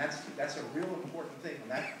 And that's a real important thing in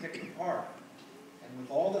that particular park. And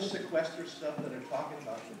with all the sequester stuff that they're talking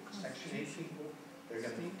about, the Section 8 people, they're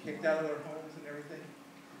going to be kicked out of their homes and everything.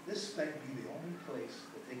 This might be the only place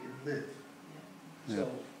that they can live. Yeah. So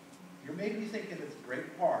you may be thinking it's a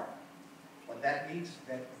great park, but you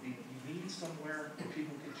need somewhere where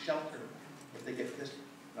people can shelter if they get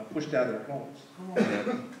pushed out of their homes.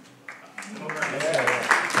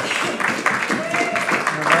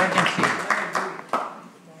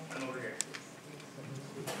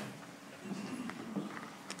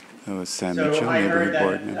 That was Sam So Mitchell, I heard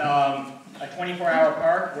neighborhood board that member. a 24-hour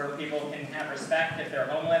park where people can have respect if they're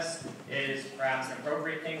homeless is perhaps an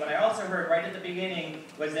appropriate thing. What I also heard right at the beginning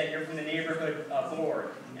was that you're from the neighborhood board.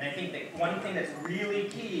 And I think that one thing that's really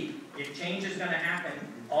key, if change is going to happen,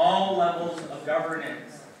 all levels of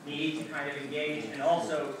governance need to kind of engage, and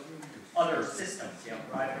also other systems,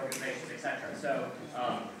 private organizations, etc. So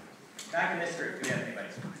back in this group, do we have anybody?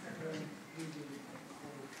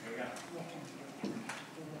 There we go.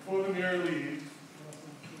 Before the mayor leaves,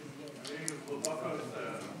 my name is Labaka.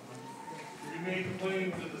 We made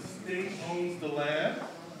claims that the state owns the land.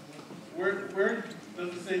 Where does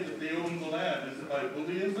it say that they own the land? Is it by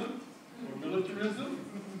bullyism or militarism?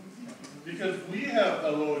 Because we have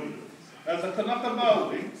Elodi as a Kanaka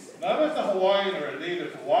Maui, not as a Hawaiian or a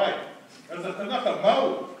native Hawaiian, as a Kanaka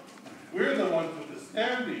Maui. We're the ones with the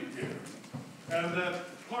standing here. And that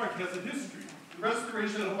park has a history, the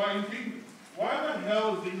restoration of the Hawaiian Kingdom. Why the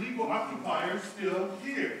hell is the illegal occupier still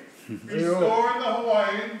here? Restore the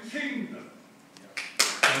Hawaiian Kingdom.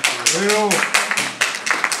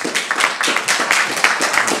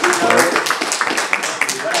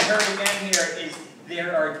 What I heard again here is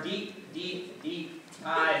there are deep, deep, deep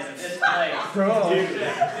ties of this place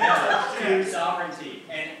to sovereignty.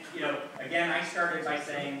 And, again, I started by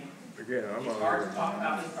saying it's hard to talk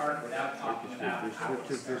about this park without talking about how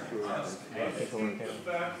it's It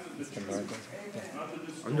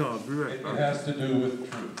has to do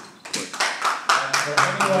with truth. And for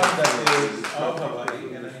anyone that is of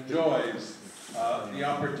Hawaii and enjoys the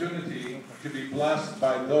opportunity to be blessed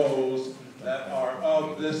by those that are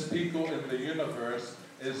of this people in the universe,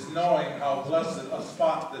 is knowing how blessed a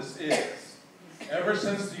spot this is. Ever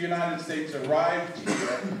since the United States arrived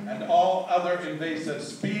here and all other invasive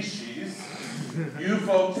species, you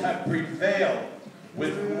folks have prevailed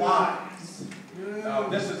with lies. Now,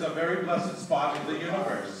 this is a very blessed spot in the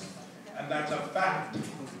universe. and that's a fact.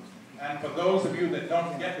 And for those of you that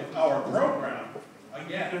don't get with our program,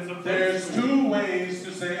 again, there's two ways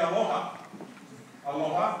to say aloha.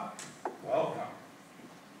 Aloha, welcome.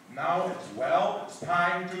 Now it's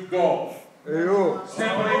time to go.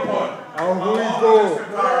 Simply put, aloha, Mr.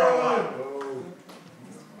 Karawan.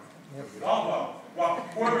 Well,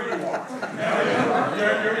 whoever you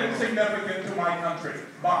are, you're insignificant to my country.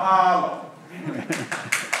 Mahalo.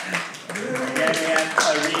 Again, we have a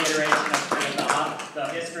reiteration of kind of the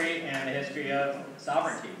history and the history of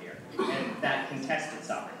sovereignty here, and that contested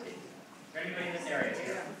sovereignty. Is there anybody in this area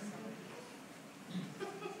here?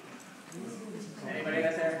 Anybody in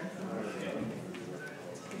this area?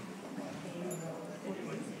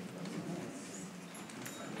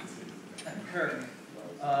 Kirk,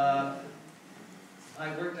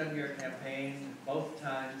 I worked on your campaign both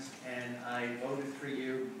times, and I voted for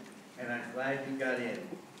you, and I'm glad you got in.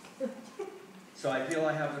 So I feel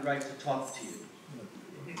I have the right to talk to you.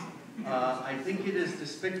 I think it is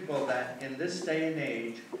despicable that in this day and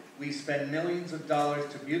age, we spend millions of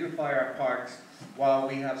dollars to beautify our parks while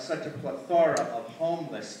we have such a plethora of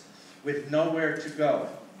homeless with nowhere to go.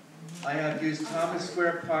 I have used Thomas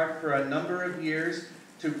Square Park for a number of years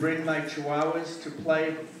to bring my chihuahuas to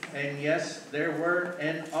play, and yes, there were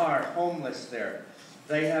and are homeless there.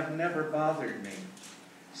 They have never bothered me.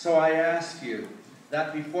 So I ask you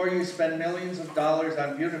that before you spend millions of dollars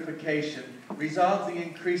on beautification, resolve the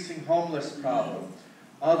increasing homeless problem.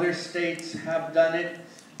 Other states have done it,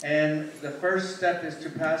 and the first step is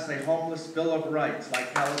to pass a homeless Bill of Rights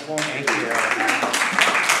like California.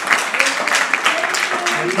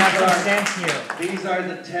 Thank you.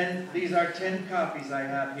 These are 10 copies I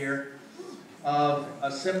have here of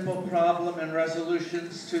a simple problem and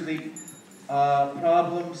resolutions to the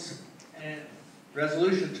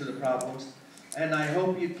resolution to the problems, and I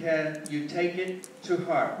hope you take it to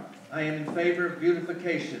heart. I am in favor of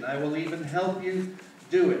beautification. I will even help you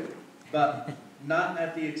do it, but not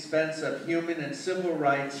at the expense of human and civil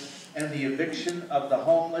rights and the eviction of the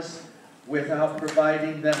homeless without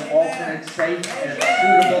providing them alternate, safe, and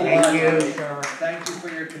suitable lives. Thank you for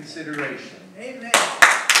your consideration. Amen.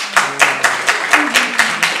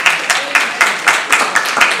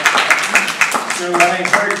 So what I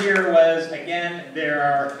heard here was, again,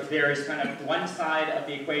 there is kind of one side of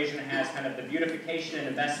the equation has kind of the beautification and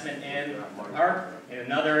investment in art, and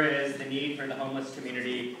another is the need for the homeless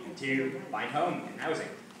community to find home and housing.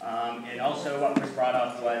 And also what was brought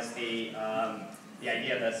up was the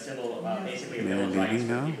idea of the civil, basically a bill of rights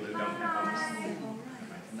for people who don't have homes.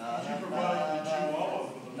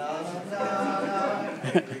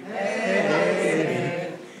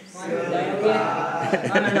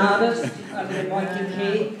 I'm an artist, I'm in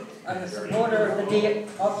Waikiki, I'm a supporter of the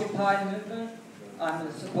deOccupy movement, I'm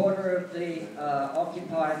a supporter of the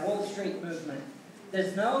Occupy Wall Street movement.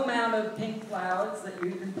 There's no amount of pink flowers that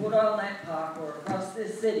you can put on that park or across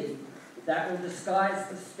this city that will disguise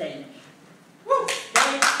the stench.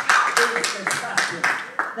 Stench is disgusting.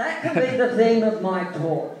 That can be the theme of my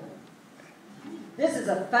talk. This is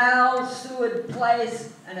a foul, sewered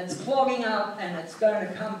place, and it's clogging up, and it's going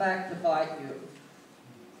to come back to bite you.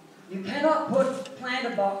 You cannot put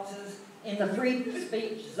planter boxes in the free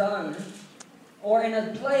speech zone or in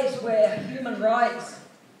a place where human rights,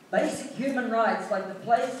 basic human rights, like the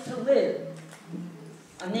place to live,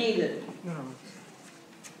 are needed.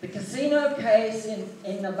 The casino case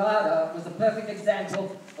in Nevada was a perfect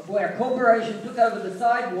example of where a corporation took over the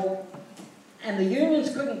sidewalk and the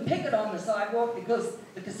unions couldn't picket on the sidewalk because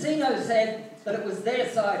the casino said that it was their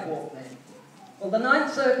sidewalk then. Well, the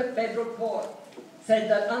Ninth Circuit Federal Court said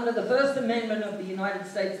that under the First Amendment of the United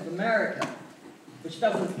States of America, which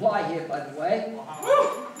doesn't apply here, by the way,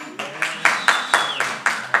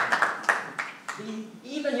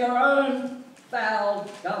 even your own foul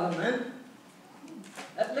government,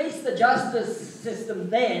 at least the justice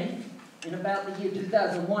system then, in about the year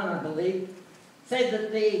 2001, I believe, said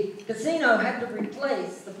that the casino had to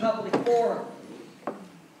replace the public forum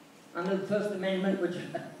under the First Amendment, which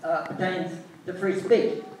pertains to free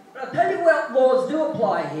speech. But I'll tell you what laws do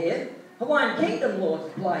apply here. Hawaiian Kingdom laws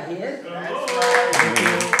apply here.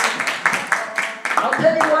 I'll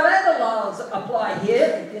tell you what other laws apply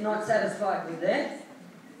here, if you're not satisfied with that.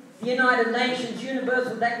 The United Nations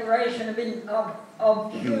Universal Declaration of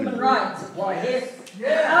Human Rights apply here.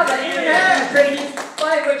 Other international treaties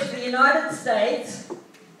by which the United States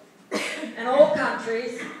and all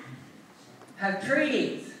countries have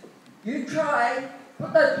treaties. You try,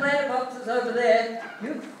 put those planter boxes over there,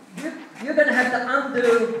 you're going to have to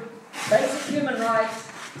undo basic human rights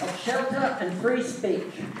of shelter and free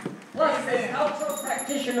speech. Plus, there's cultural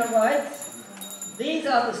practitioner rights, These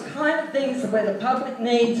are the kind of things where the public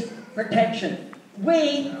needs protection.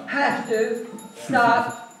 We have to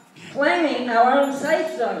start claiming our own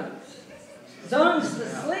safe zones. Zones to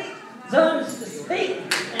sleep, zones to speak,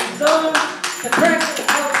 and zones to practice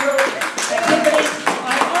cultural activities.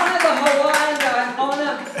 I honor the Hawaiian, I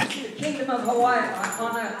honor the Kingdom of Hawaii, I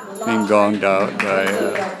honor the last... Being gonged out by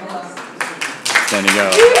standing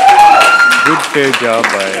out. Good fair job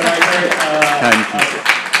by timekeeper.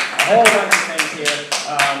 A whole bunch of things here,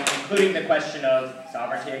 including the question of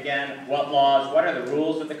sovereignty again, what laws, what are the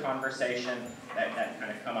rules of the conversation that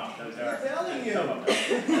kind of come up. Those are some of them.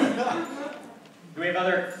 Do we have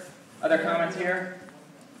other comments here?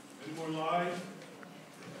 Any more live?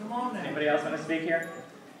 Come on now. Anybody else want to speak here?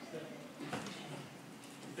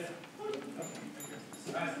 There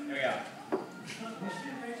we go.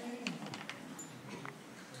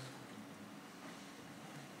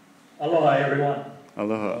 Aloha, everyone.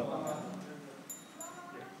 Aloha.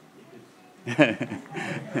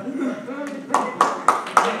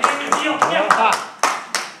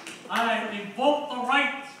 I invoke the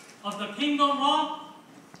rights of the kingdom law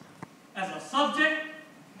as a subject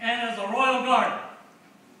and as a royal guard.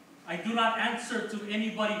 I do not answer to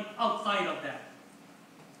anybody outside of that.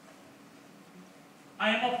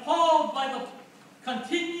 I am appalled by the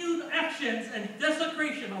continued actions and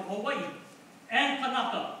desecration of Hawaii and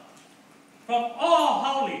Kanaka from all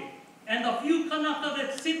haole and the few Kanaka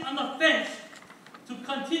that sit on the fence to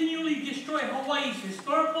continually destroy Hawaii's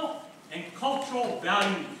historical and cultural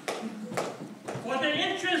values for the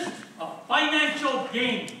interest of financial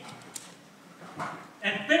gain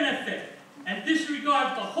and benefit, and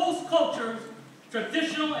disregard the host culture's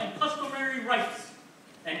traditional and customary rights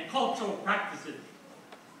and cultural practices.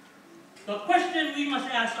 The question we must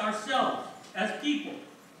ask ourselves as people,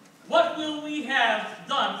 what will we have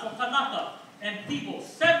done for Kanaka and people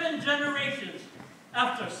 7 generations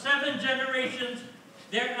after 7 generations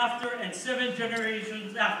thereafter and 7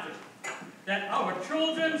 generations after, that our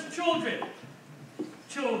children's children,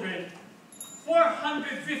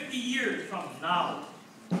 450 years from now,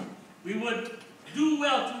 we would do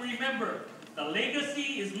well to remember the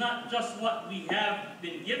legacy is not just what we have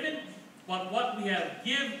been given, but what we have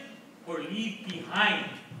give or leave behind.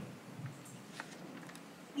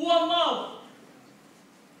 Ua mau,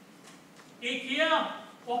 e kia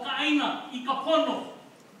o ka aina I ka pono.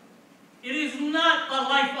 It is not the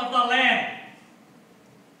life of the land.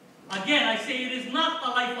 Again, I say it is not the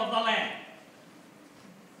life of the land.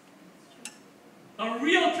 The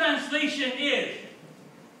real translation is,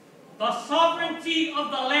 the sovereignty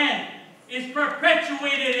of the land is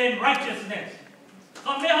perpetuated in righteousness.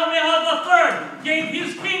 Kamehameha III gave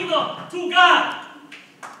his kingdom to God.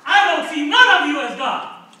 I don't see none of you as God.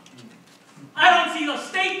 I don't see the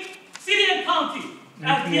state, city, and county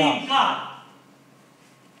as being God.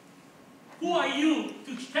 Who are you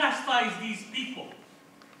to chastise these people?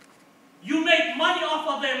 You make money off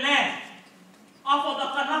of their land, off of the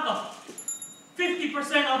Kanaka.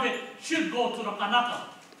 50% of it should go to the Kanaka.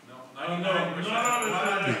 No.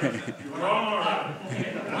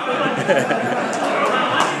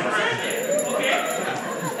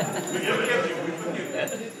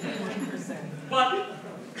 But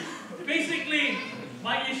basically,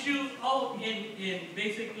 my issue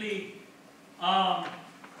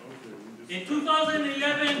in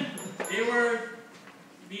 2011, they were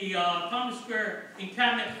the Thomas Square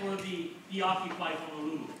encampment for the deOccupy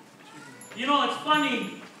Honolulu. You know, it's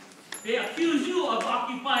funny, they accuse you of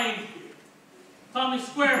occupying Thomas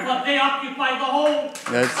Square, but they occupy the whole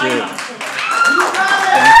That's island.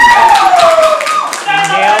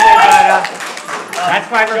 Nailed it, that's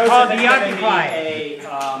why we're called deOccupy.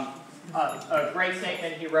 A great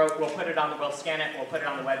statement he wrote. We'll put it on. We'll scan it. We'll put it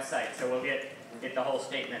on the website, so we'll get the whole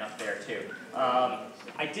statement up there too.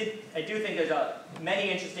 I do think there's many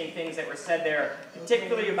interesting things that were said there,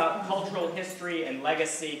 particularly about cultural history and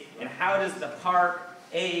legacy, and how does the park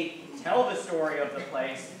tell the story of the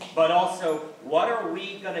place, but also what are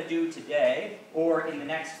we going to do today or in the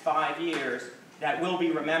next 5 years that will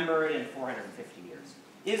be remembered in 450 years?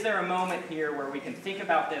 Is there a moment here where we can think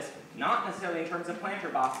about this, not necessarily in terms of planter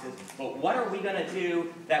boxes, but what are we going to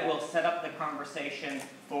do that will set up the conversation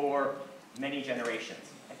for many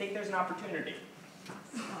generations? I think there's an opportunity.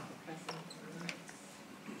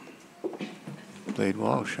 Blade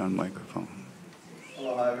Walsh on microphone.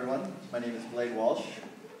 Aloha everyone, my name is Blade Walsh.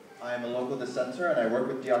 I am a local dissenter and I work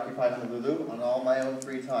with deOccupy Honolulu on all my own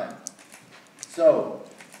free time. So,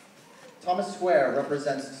 Thomas Square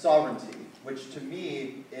represents sovereignty, which to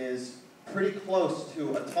me is pretty close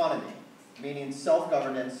to autonomy, meaning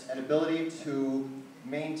self-governance and ability to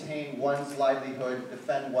maintain one's livelihood,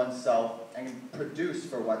 defend oneself, and produce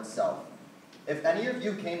for oneself. If any of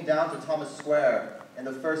you came down to Thomas Square in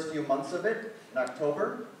the first few months of it, in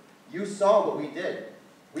October, you saw what we did.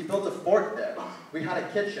 We built a fort there. We had a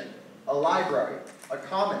kitchen, a library, a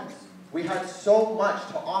commons. We had so much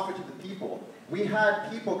to offer to the people. We had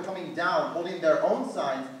people coming down, holding their own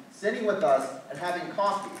signs, sitting with us, and having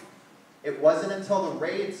coffee. It wasn't until the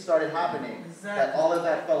raids started happening that all of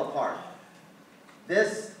that fell apart.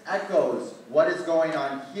 This echoes what is going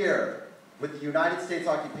on here with the United States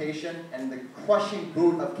occupation and the crushing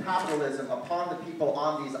boot of capitalism upon the people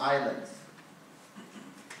on these islands.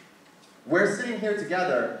 We're sitting here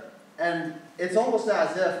together, and it's almost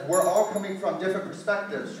as if we're all coming from different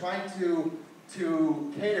perspectives, trying to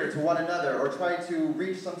cater to one another or trying to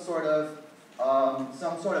reach some sort of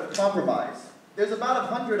compromise. There's about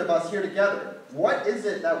 100 of us here together. What is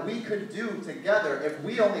it that we could do together if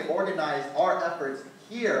we only organized our efforts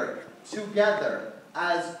here together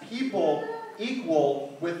as people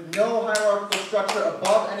equal with no hierarchical structure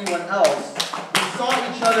above anyone else? We saw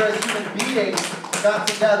each other as human beings, got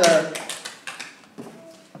together,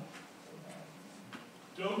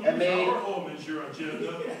 Don't and use made... our home as your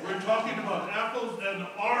agenda. We're talking about apples and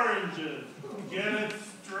oranges. Get it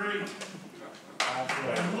straight.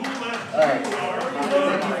 And who left Alright.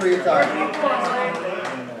 Thank you for your time.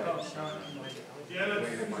 Get it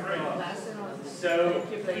straight. So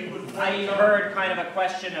I heard kind of a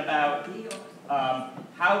question about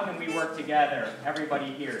how can we work together,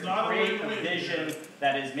 everybody here, to create a vision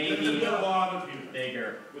that is maybe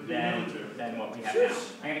bigger than what we have now.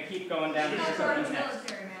 I'm going to keep going down here. So who's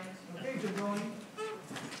next?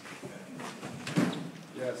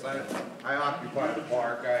 Yes, I occupy the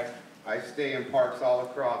park. I stay in parks all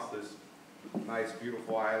across this nice,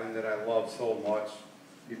 beautiful island that I love so much.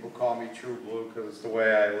 People call me True Blue because it's the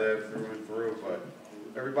way I live through and through, but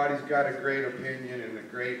everybody's got a great opinion and a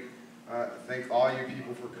great, thank all you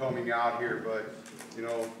people for coming out here, but, you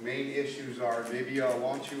know, main issues are maybe why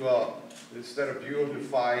don't you, instead of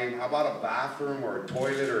beautifying, how about a bathroom or a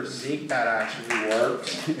toilet or a sink that actually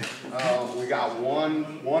works? We got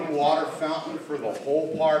one water fountain for the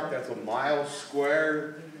whole park. That's a mile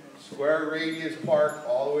square radius park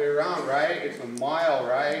all the way around, right? It's a mile,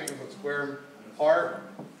 right? It's a square park.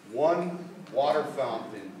 One water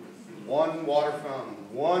fountain, one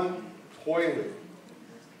toilet.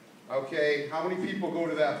 Okay, how many people go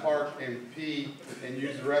to that park and pee and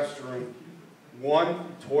use the restroom?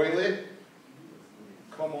 One toilet?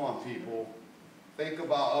 Come on, people. Think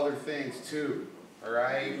about other things too, all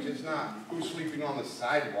right? Just not who's sleeping on the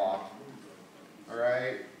sidewalk, all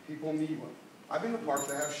right? People need one. I've been to parks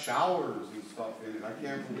that have showers and stuff in it. I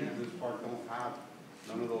can't believe this park don't have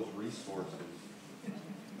none of those resources.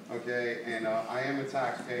 Okay, and I am a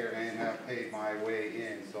taxpayer and have paid my way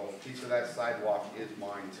in, so a piece of that sidewalk is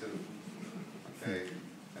mine too. Okay,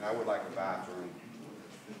 and I would like a bathroom.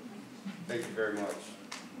 Thank you very much.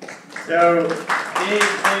 So, big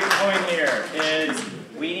point here is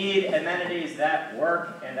we need amenities that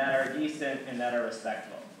work and that are decent and that are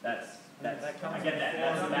respectful. That's I get that.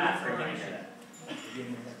 That's the bathroom right there.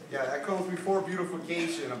 Yeah, that comes before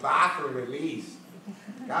beautification, a bathroom at least.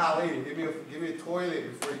 Golly, give me a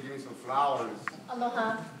toilet before you give me some flowers.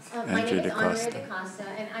 Aloha. My name is Andrea DaCosta,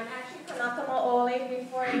 and I'm actually Kanaka Ma'ole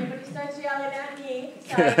before anybody starts yelling at me.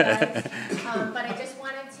 Sorry, guys. But I just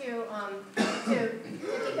wanted to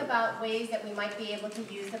think about ways that we might be able to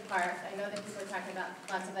use the park. I know that people are talking about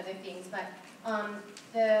lots of other things, but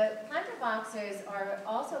the planter boxes are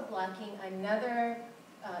also blocking another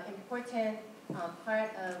important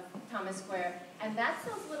part of Thomas Square, and that's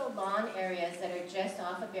those little lawn areas that are just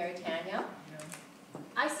off of Beretania.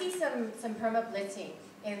 I see some perma-blitzing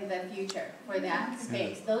in the future for that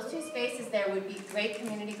space. Those two spaces there would be great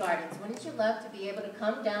community gardens. Wouldn't you love to be able to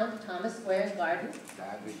come down to Thomas Square's garden?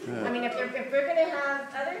 That'd be good. I mean, if we're going to have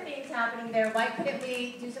other things happening there, why couldn't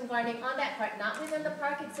we do some gardening on that part? Not within the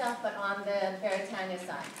park itself, but on the Beretania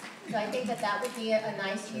side. So I think that would be a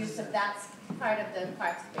nice use of that part of the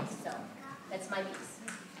park space. So that's my piece.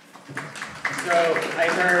 So I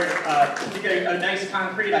heard a nice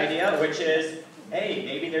concrete idea, which is, hey,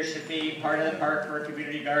 maybe there should be part of the park for a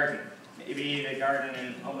community garden. Maybe the garden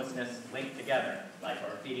and homelessness linked together, like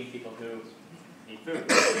or feeding people who need food.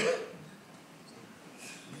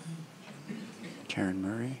 Karen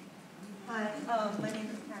Murray. Hi, my name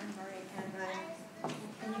is Karen Murray, and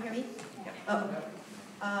can you hear me? Oh.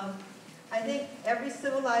 I think every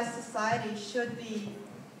civilized society should be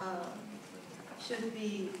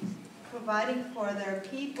providing for their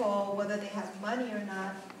people, whether they have money or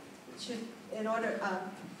not. In order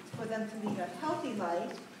for them to lead a healthy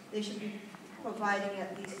life, they should be providing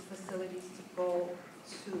at least facilities to go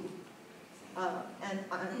to.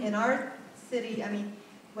 In our city, I mean,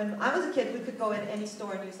 when I was a kid, we could go in any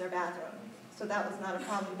store and use their bathroom. So that was not a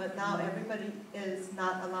problem, but now everybody is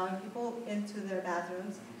not allowing people into their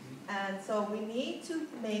bathrooms. And so we need to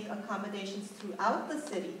make accommodations throughout the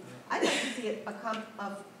city. I'd like to see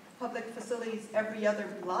of public facilities every other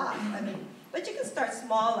block. I mean, but you can start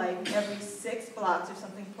small, like every 6 blocks or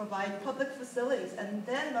something, provide public facilities. And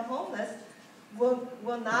then the homeless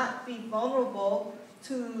will not be vulnerable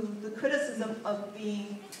to the criticism of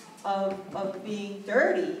being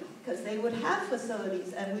dirty, because they would have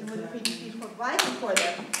facilities and we would be providing for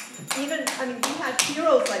them. Even, I mean, we have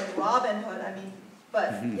heroes like Robin Hood, I mean,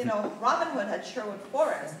 but, you know, Robin Hood had Sherwood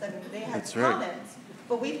Forest, I mean, they had commons.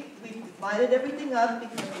 But we divided everything up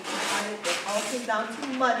because we decided it all came down to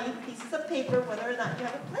money, pieces of paper, whether or not you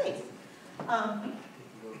have a place.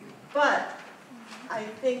 But I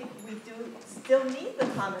think we do still need the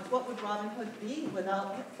commons. What would Robin Hood be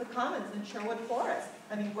without the commons in Sherwood Forest?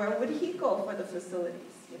 I mean, where would he go for the facilities,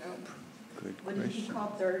 you know? Would he be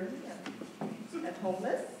called dirty and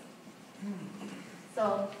homeless?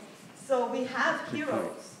 So we have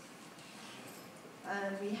heroes.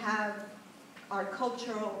 And we have our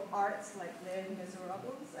cultural arts like Les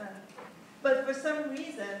Miserables. But for some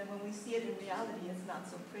reason, when we see it in reality, it's not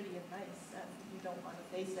so pretty and nice, and you don't want to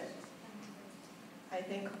face it. I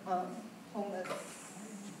think homeless,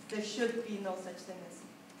 there should be no such thing as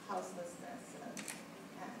houselessness. And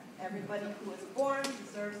everybody who is born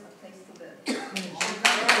deserves a place to live.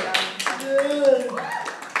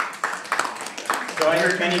 So I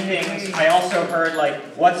heard many things. I also heard, like,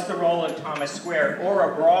 what's the role of Thomas Square,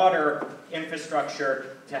 or a broader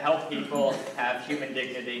infrastructure to help people have human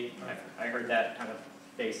dignity. I heard that kind of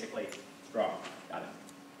basically strong. Got it.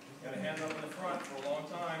 Got a hand up in the front for a long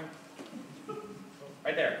time.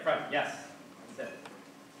 Right there, front, yes. That's it.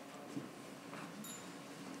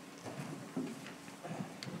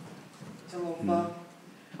 Hello, Bob.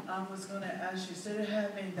 I was going to ask you, instead of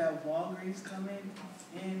having that Walgreens come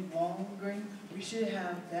in Walgreens, we should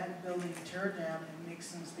have that building tear down and make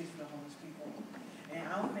some space for the homeless people. And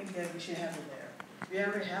I don't think that we should have it there. We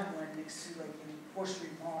already have one next to, like, in 4th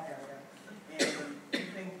Street Mall area. And I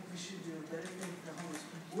think we should do a better thing for the homeless.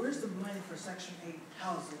 Where's the money for Section 8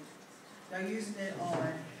 housing? They're using it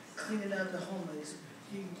on cleaning up the homeless,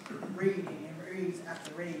 keep raiding and raids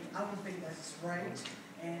after raid. I don't think that's right.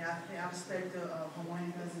 And I expect the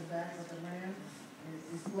Hawaiian does it back with the land.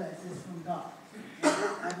 It's blessed. It's from God. And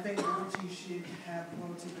I think royalty should have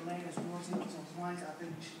royalty. The land is royalty to Hawaiians. I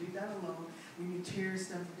think we should leave that alone. We need to tear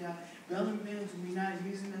stuff down. Building buildings, we're not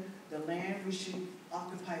using the land. We should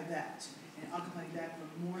occupy that. And occupy that for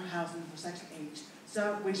more housing for Section 8.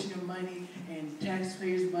 Stop wasting your money and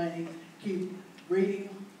taxpayers' money. Keep raiding,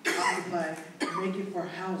 occupy, make it for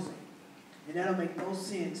housing. And that'll make no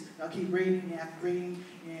sense. I'll keep raiding after raiding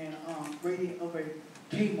and raiding over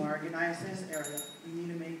Kmart in ISS area. We need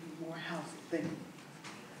to make more housing. Thank you.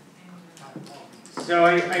 So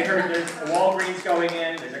I heard there's a Walgreens going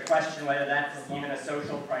in. There's a question whether that's even a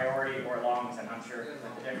social priority or longs. I'm not sure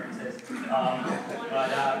what the difference is.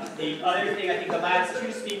 But the other thing I think the last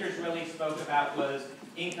 2 speakers really spoke about was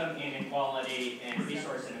income inequality and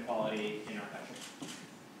resource inequality in our country.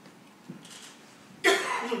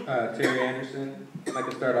 Terry Anderson. I'd like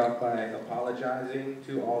to start off by apologizing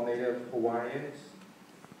to all Native Hawaiians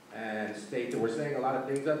and state that we're saying a lot of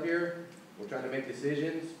things up here. We're trying to make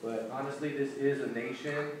decisions, but honestly, this is a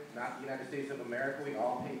nation, not the United States of America. We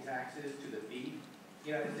all pay taxes to the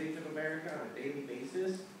United States of America on a daily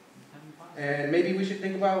basis. And maybe we should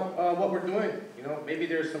think about what we're doing. You know, maybe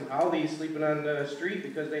there's some haoles sleeping on the street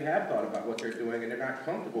because they have thought about what they're doing and they're not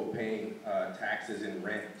comfortable paying taxes and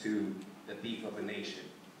rent to the thief of a nation.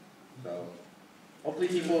 So hopefully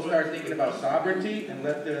people will start thinking about sovereignty and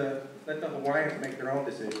let the Hawaiians make their own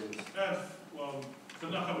decisions. Yes, well,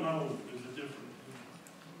 Kanakalau is a different.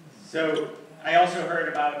 So I also heard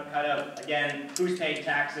about kind of, again, who's paying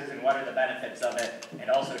taxes and what are the benefits of it, and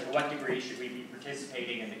also to what degree should we be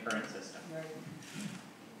participating in the current system.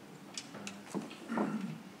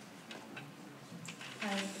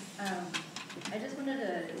 Hi, I just wanted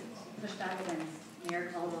to push back against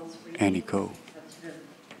Mayor Caldwell's Annie Coe. of sort of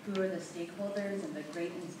who are the stakeholders and the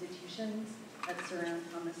great institutions that surround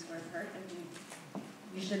Thomas Square Park. I think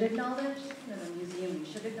you should acknowledge, the museum, you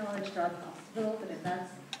should acknowledge Drop Hospital, but if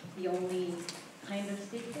that's the only kind of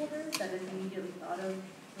stakeholder that is immediately thought of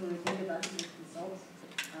when we think about who consults,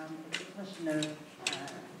 it's a question of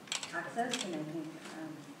access, and I think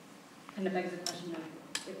kind of begs the question of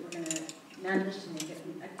if we're going to manage to make it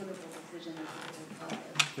an equitable decision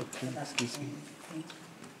as a process. Excuse me.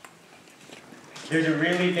 There's a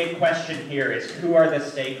really big question here is who are the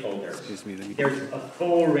stakeholders? Excuse me, let me... There's a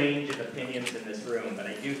full range of opinions in this room, but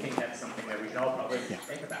I do think that's something that we should all probably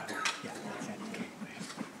think about.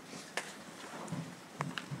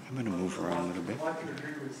 I'm going to move around a little bit. I'd like to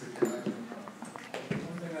agree with the guy.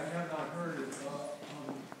 One thing I have not heard is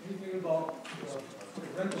anything about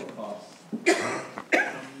rental costs.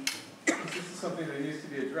 This is something that needs to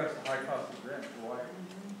be addressed, the high cost of rent in Hawaii.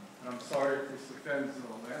 And I'm sorry if this offends the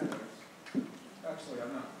landowners. Actually,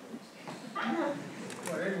 I'm not.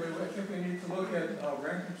 But anyway, I think we need to look at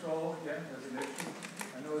rent control again as an issue.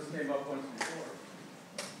 I know this came up once before,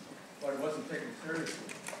 but it wasn't taken seriously.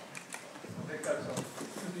 I think that's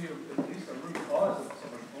should be at least a root cause of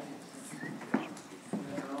some of the homelessness.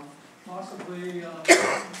 Possibly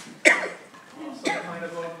some kind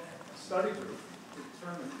of a study group to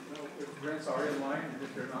determine if rents are in line, and if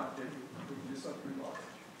they're not, then we can do something about it.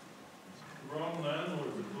 Wrong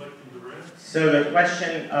landlord is collecting the rent. So the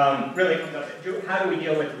question really comes up, how do we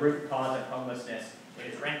deal with the root cause of homelessness?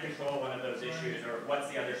 Is rent control one of those issues, or what's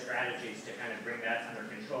the other strategies to kind of bring that under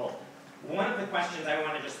control? One of the questions I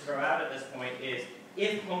want to just throw out at this point is,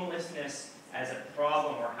 if homelessness as a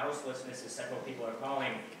problem, or houselessness as several people are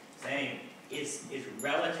saying, is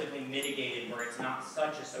relatively mitigated where it's not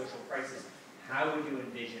such a social crisis, how would you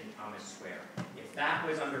envision Thomas Square? If that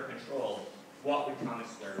was under control, what would Thomas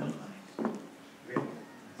Square look like?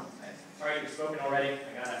 Sorry, you've spoken already.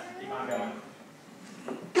 I gotta keep on going.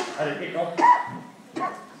 Other people? I'm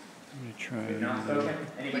going to try You've not spoken?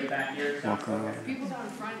 Anybody back here? walk around. People down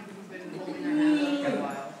front who've been holding their hands up for a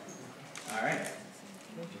while. All right.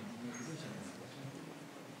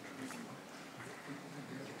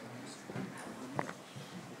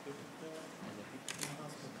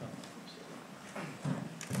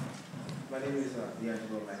 My name is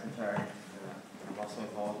D'Angelo McIntyre. I'm also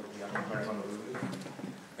involved with deOccupy Honolulu.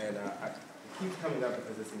 And it keeps coming up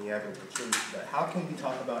because it's inevitable truth. But how can we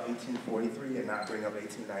talk about 1843 and not bring up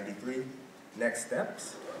 1893? Next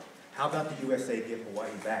steps? How about the USA give Hawaii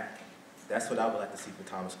back? That's what I would like to see for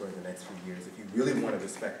Thomas Square in the next few years, if you really want to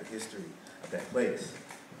respect the history of that place.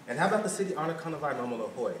 And how about the city honor Kanawai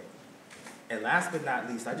Nomolohoi? And last but not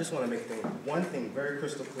least, I just want to make one thing very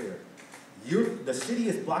crystal clear. The city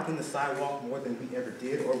is blocking the sidewalk more than we ever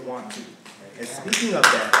did or want to. And speaking of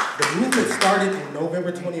that, the movement started in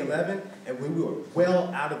November 2011, and we were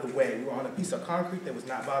well out of the way. We were on a piece of concrete that was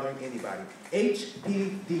not bothering anybody.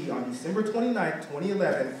 HPD on December 29,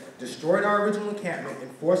 2011, destroyed our original encampment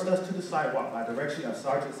and forced us to the sidewalk by direction of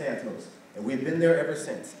Sergeant Santos. And we've been there ever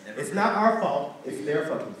since. It's not our fault, it's their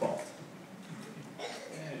fucking fault.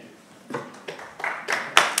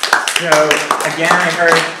 So, again, I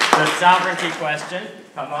heard the sovereignty question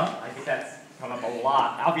come up. I think that's come up a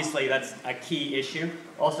lot. Obviously, that's a key issue.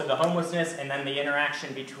 Also, the homelessness, and then the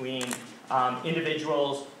interaction between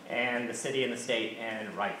individuals and the city and the state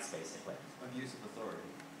and rights, basically. Abuse of authority.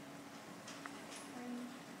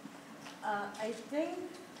 I think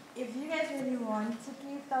if you guys really want to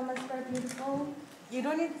keep Thomas Square beautiful, you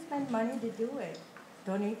don't need to spend money to do it.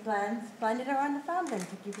 Donate plants, plant it around the fountain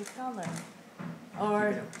to keep it color.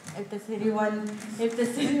 Or if the city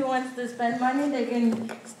wants to spend money, they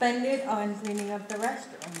can spend it on cleaning up the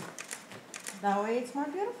restroom. That way it's more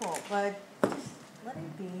beautiful, but just let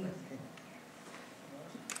it be.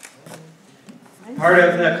 Part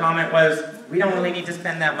of the comment was, we don't really need to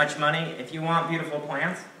spend that much money. If you want beautiful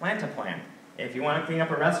plants, plant a plant. If you want to clean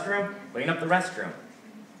up a restroom, clean up the restroom.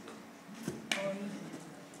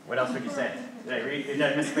 What else would you say? Did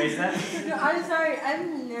I misphrase that? No, I'm sorry,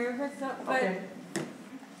 I'm nervous, but okay.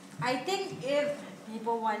 I think if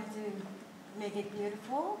people want to make it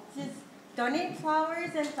beautiful, just donate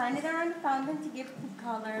flowers and plant it around the fountain to give it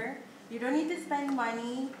color. You don't need to spend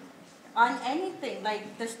money on anything,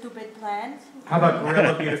 like the stupid plants. How about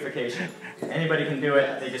guerrilla beautification? Anybody can do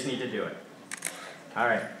it, they just need to do it. All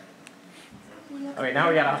right. Okay, now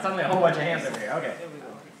we got suddenly a whole bunch of hands over here. Okay.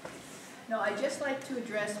 No, I'd just like to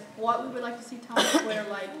address what we would like to see Thomas Square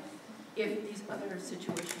like if these other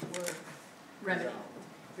situations were remedied,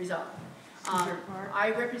 resolved.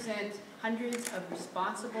 I represent hundreds of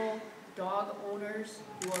responsible dog owners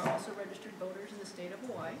who are also registered voters in the state of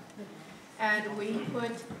Hawaii. And we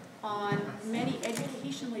put on many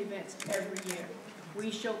educational events every year. We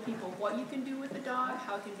show people what you can do with a dog,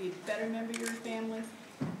 how it can be a better member of your family.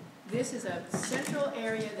 This is a central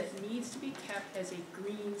area that needs to be kept as a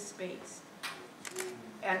green space.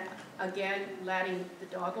 And again, letting the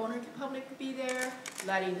dog owner public be there,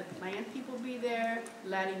 letting the plant people be there,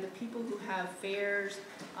 letting the people who have fairs,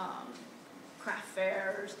 craft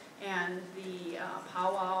fairs, and the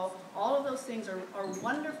powwow, all of those things are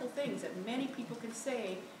wonderful things that many people can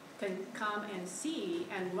say can come and see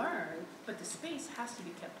and learn, but the space has to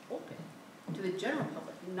be kept open to the general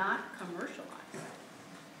public, not commercialized.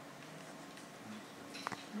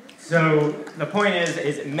 So the point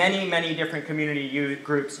is many different community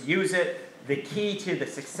groups use it. The key to the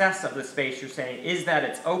success of the space, you're saying, is that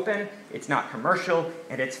it's open, it's not commercial,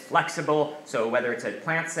 and it's flexible. So whether it's a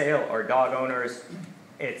plant sale or dog owners,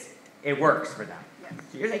 it works for them. Yes.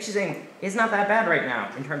 So you're actually saying it's not that bad right now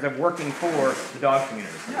in terms of working for the dog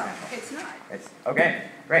community, for example. It's not. Okay,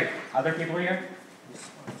 great. Other people here?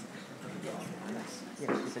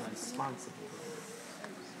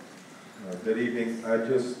 Good evening. I'm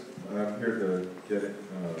here to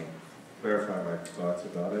clarify my thoughts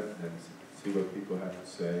about it and see what people have to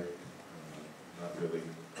say. Not really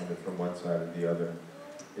coming from one side or the other.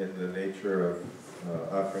 In the nature of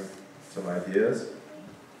offering some ideas,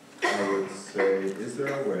 I would say, is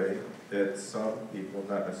there a way that some people,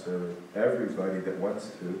 not necessarily everybody that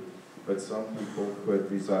wants to, but some people could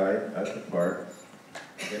reside at the park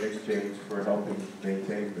in exchange for helping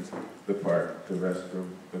maintain the park, the restroom,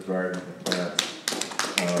 the garden, the plants,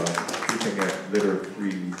 keeping it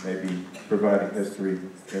litter-free, maybe providing history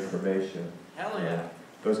information. Hell yeah.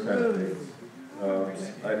 Those kind of things.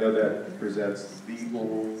 I know that presents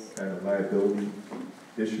legal kind of liability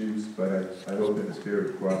issues, but I hope in the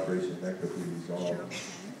spirit of cooperation that could be resolved.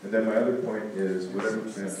 And then my other point is, whatever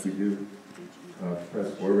plans we do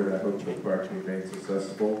press forward, I hope the park remains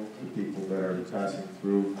accessible to people that are passing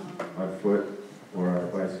through on foot or on a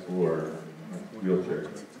bicycle or on wheelchair.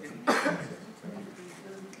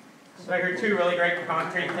 So I heard two really great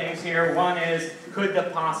concrete things here. One is, could the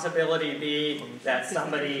possibility be that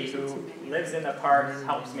somebody who lives in the park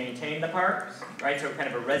helps maintain the park, right? So kind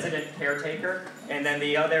of a resident caretaker. And then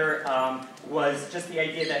the other was just the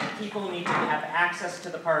idea that people need to have access to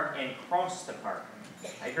the park and cross the park.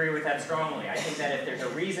 I agree with that strongly. I think that if there's a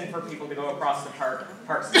reason for people to go across the park,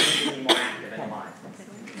 parks need to be more active and alive.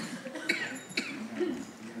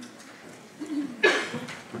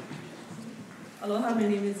 Aloha, my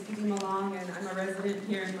name is Kiki Malong, and I'm a resident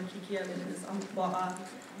here in Makiki. I live in this Ahupua'a.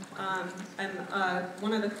 I'm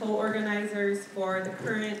one of the co-organizers for the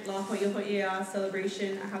current La Ho'iho'ea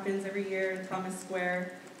celebration that happens every year in Thomas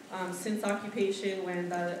Square. Since occupation, when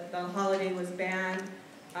the holiday was banned,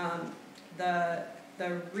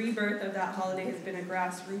 the rebirth of that holiday has been a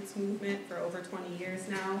grassroots movement for over 20 years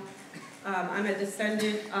now. I'm a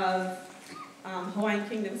descendant of Hawaiian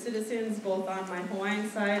Kingdom citizens, both on my Hawaiian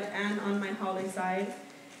side and on my Haole side,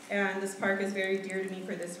 and this park is very dear to me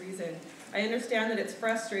for this reason. I understand that it's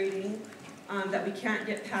frustrating that we can't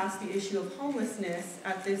get past the issue of homelessness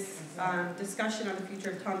at this discussion on the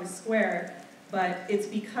future of Thomas Square, but it's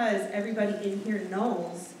because everybody in here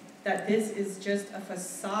knows that this is just a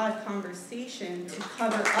facade conversation to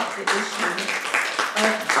cover up the issue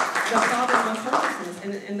of the problem of homelessness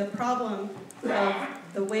and the problem of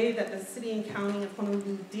the way that the city and county of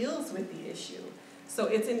Honolulu deals with the issue. So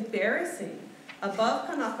it's embarrassing. Above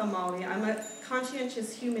Kanaka Maoli, I'm a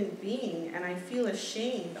conscientious human being, and I feel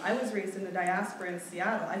ashamed. I was raised in the diaspora in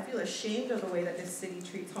Seattle. I feel ashamed of the way that this city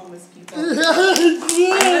treats homeless people. I must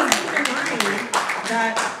keep in mind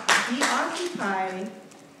that deOccupy,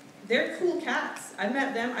 they're cool cats. I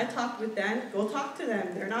met them, I talked with them, go talk to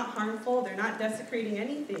them. They're not harmful, they're not desecrating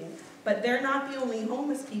anything. But they're not the only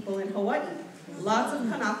homeless people in Hawaii. Lots of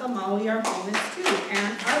Kanaka Maoli are homeless too,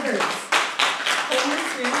 and others.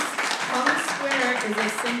 Homelessness, Thomas Square is a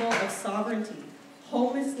symbol of sovereignty.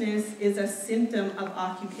 Homelessness is a symptom of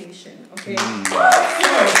occupation, okay? So, that's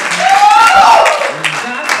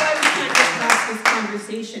why we can't get past this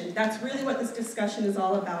conversation. That's really what this discussion is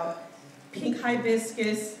all about. Pink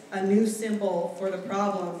hibiscus, a new symbol for the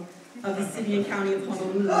problem of the city and county of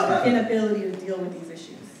Honolulu, their inability to deal with these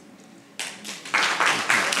issues.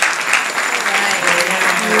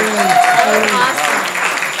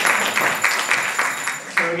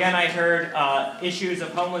 So again, I heard issues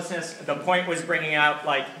of homelessness. The point was bringing out,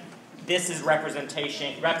 like, this is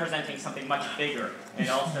representing something much bigger. And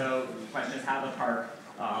also, the question is how the park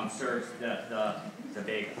serves the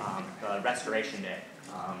big the restoration day.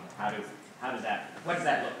 What does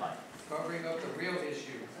that look like? Covering up the real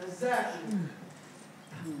issue. Exactly.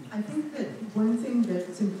 I think that one thing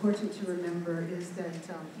that's important to remember is that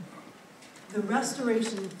the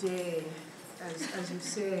Restoration Day, as you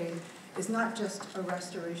say, is not just a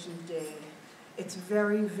Restoration Day. It's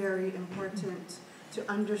very, very important to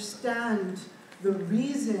understand the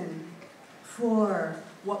reason for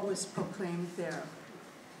what was proclaimed there.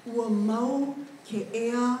 Ua mau ke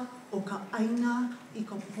ea o ka aina I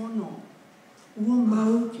ka pono. Ua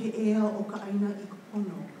mau ke ea o ka aina I ka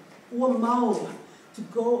pono. Ua mau, to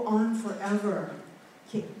go on forever.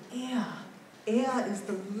 Ke ea. Ea is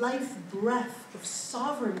the life breath of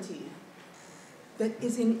sovereignty that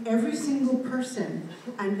is in every single person,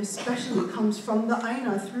 and especially comes from the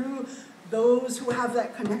Aina through those who have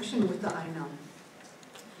that connection with the Aina.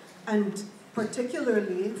 And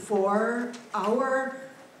particularly for our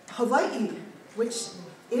Hawaii, which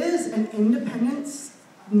is an independent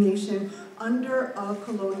nation under a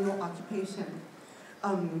colonial occupation.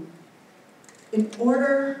 In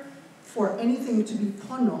order for anything to be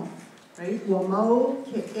pono, right? Wamau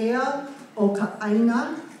ke ea o ka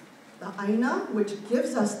aina, the aina, which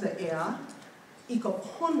gives us the ea, ika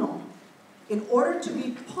pono. In order to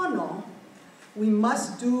be pono, we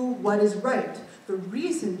must do what is right. The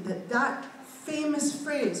reason that that famous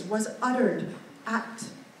phrase was uttered at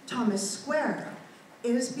Thomas Square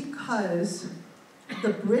is because the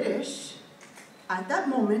British, at that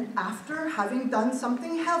moment, after having done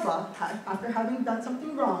something heva, after having done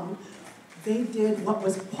something wrong, they did what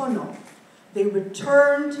was pono. They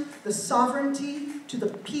returned the sovereignty to the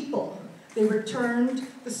people. They returned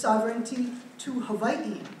the sovereignty to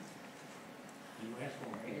Hawaii.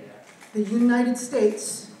 The United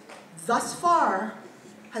States, thus far,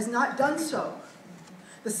 has not done so.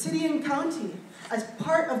 The city and county, as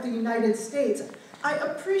part of the United States, I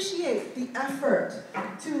appreciate the effort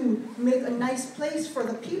to make a nice place for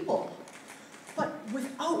the people. But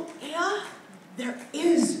without ea, there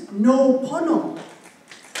is no pono.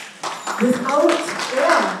 Without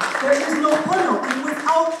ea, there is no pono. And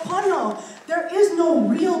without pono, there is no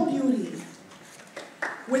real beauty.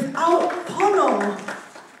 Without pono,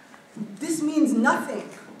 this means nothing.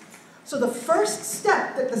 So the first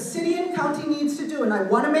step that the city and county needs to do, and I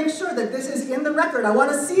want to make sure that this is in the record, I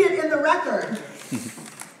want to see it in the record.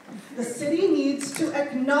 The city needs to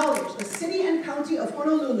acknowledge, the city and county of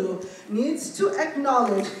Honolulu needs to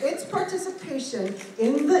acknowledge its participation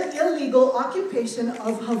in the illegal occupation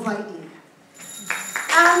of Hawaii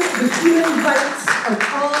and the human rights of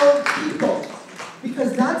all people.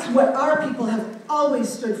 Because that's what our people have always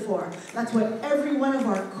stood for. That's what every one of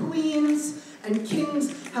our queens and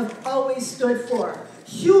kings have always stood for.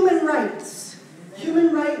 Human rights,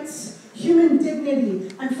 human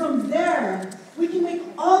dignity. And from there, we can make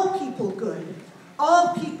all people good.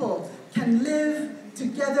 All people can live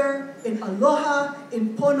together in aloha,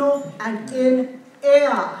 in pono, and in ea.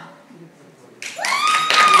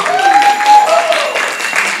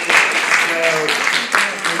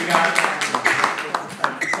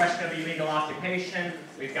 Question of illegal occupation,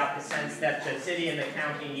 we've got the sense that the city and the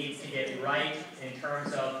county needs to get right in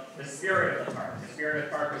terms of the spirit of the park. The spirit of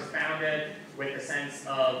the park was founded with the sense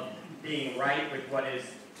of being right with what is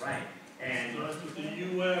right. And so that's the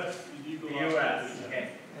U.S. The U.S. Okay.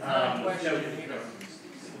 So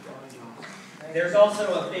there's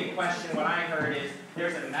also a big question. What I heard is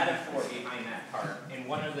there's a metaphor behind that park, and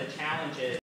one of the challenges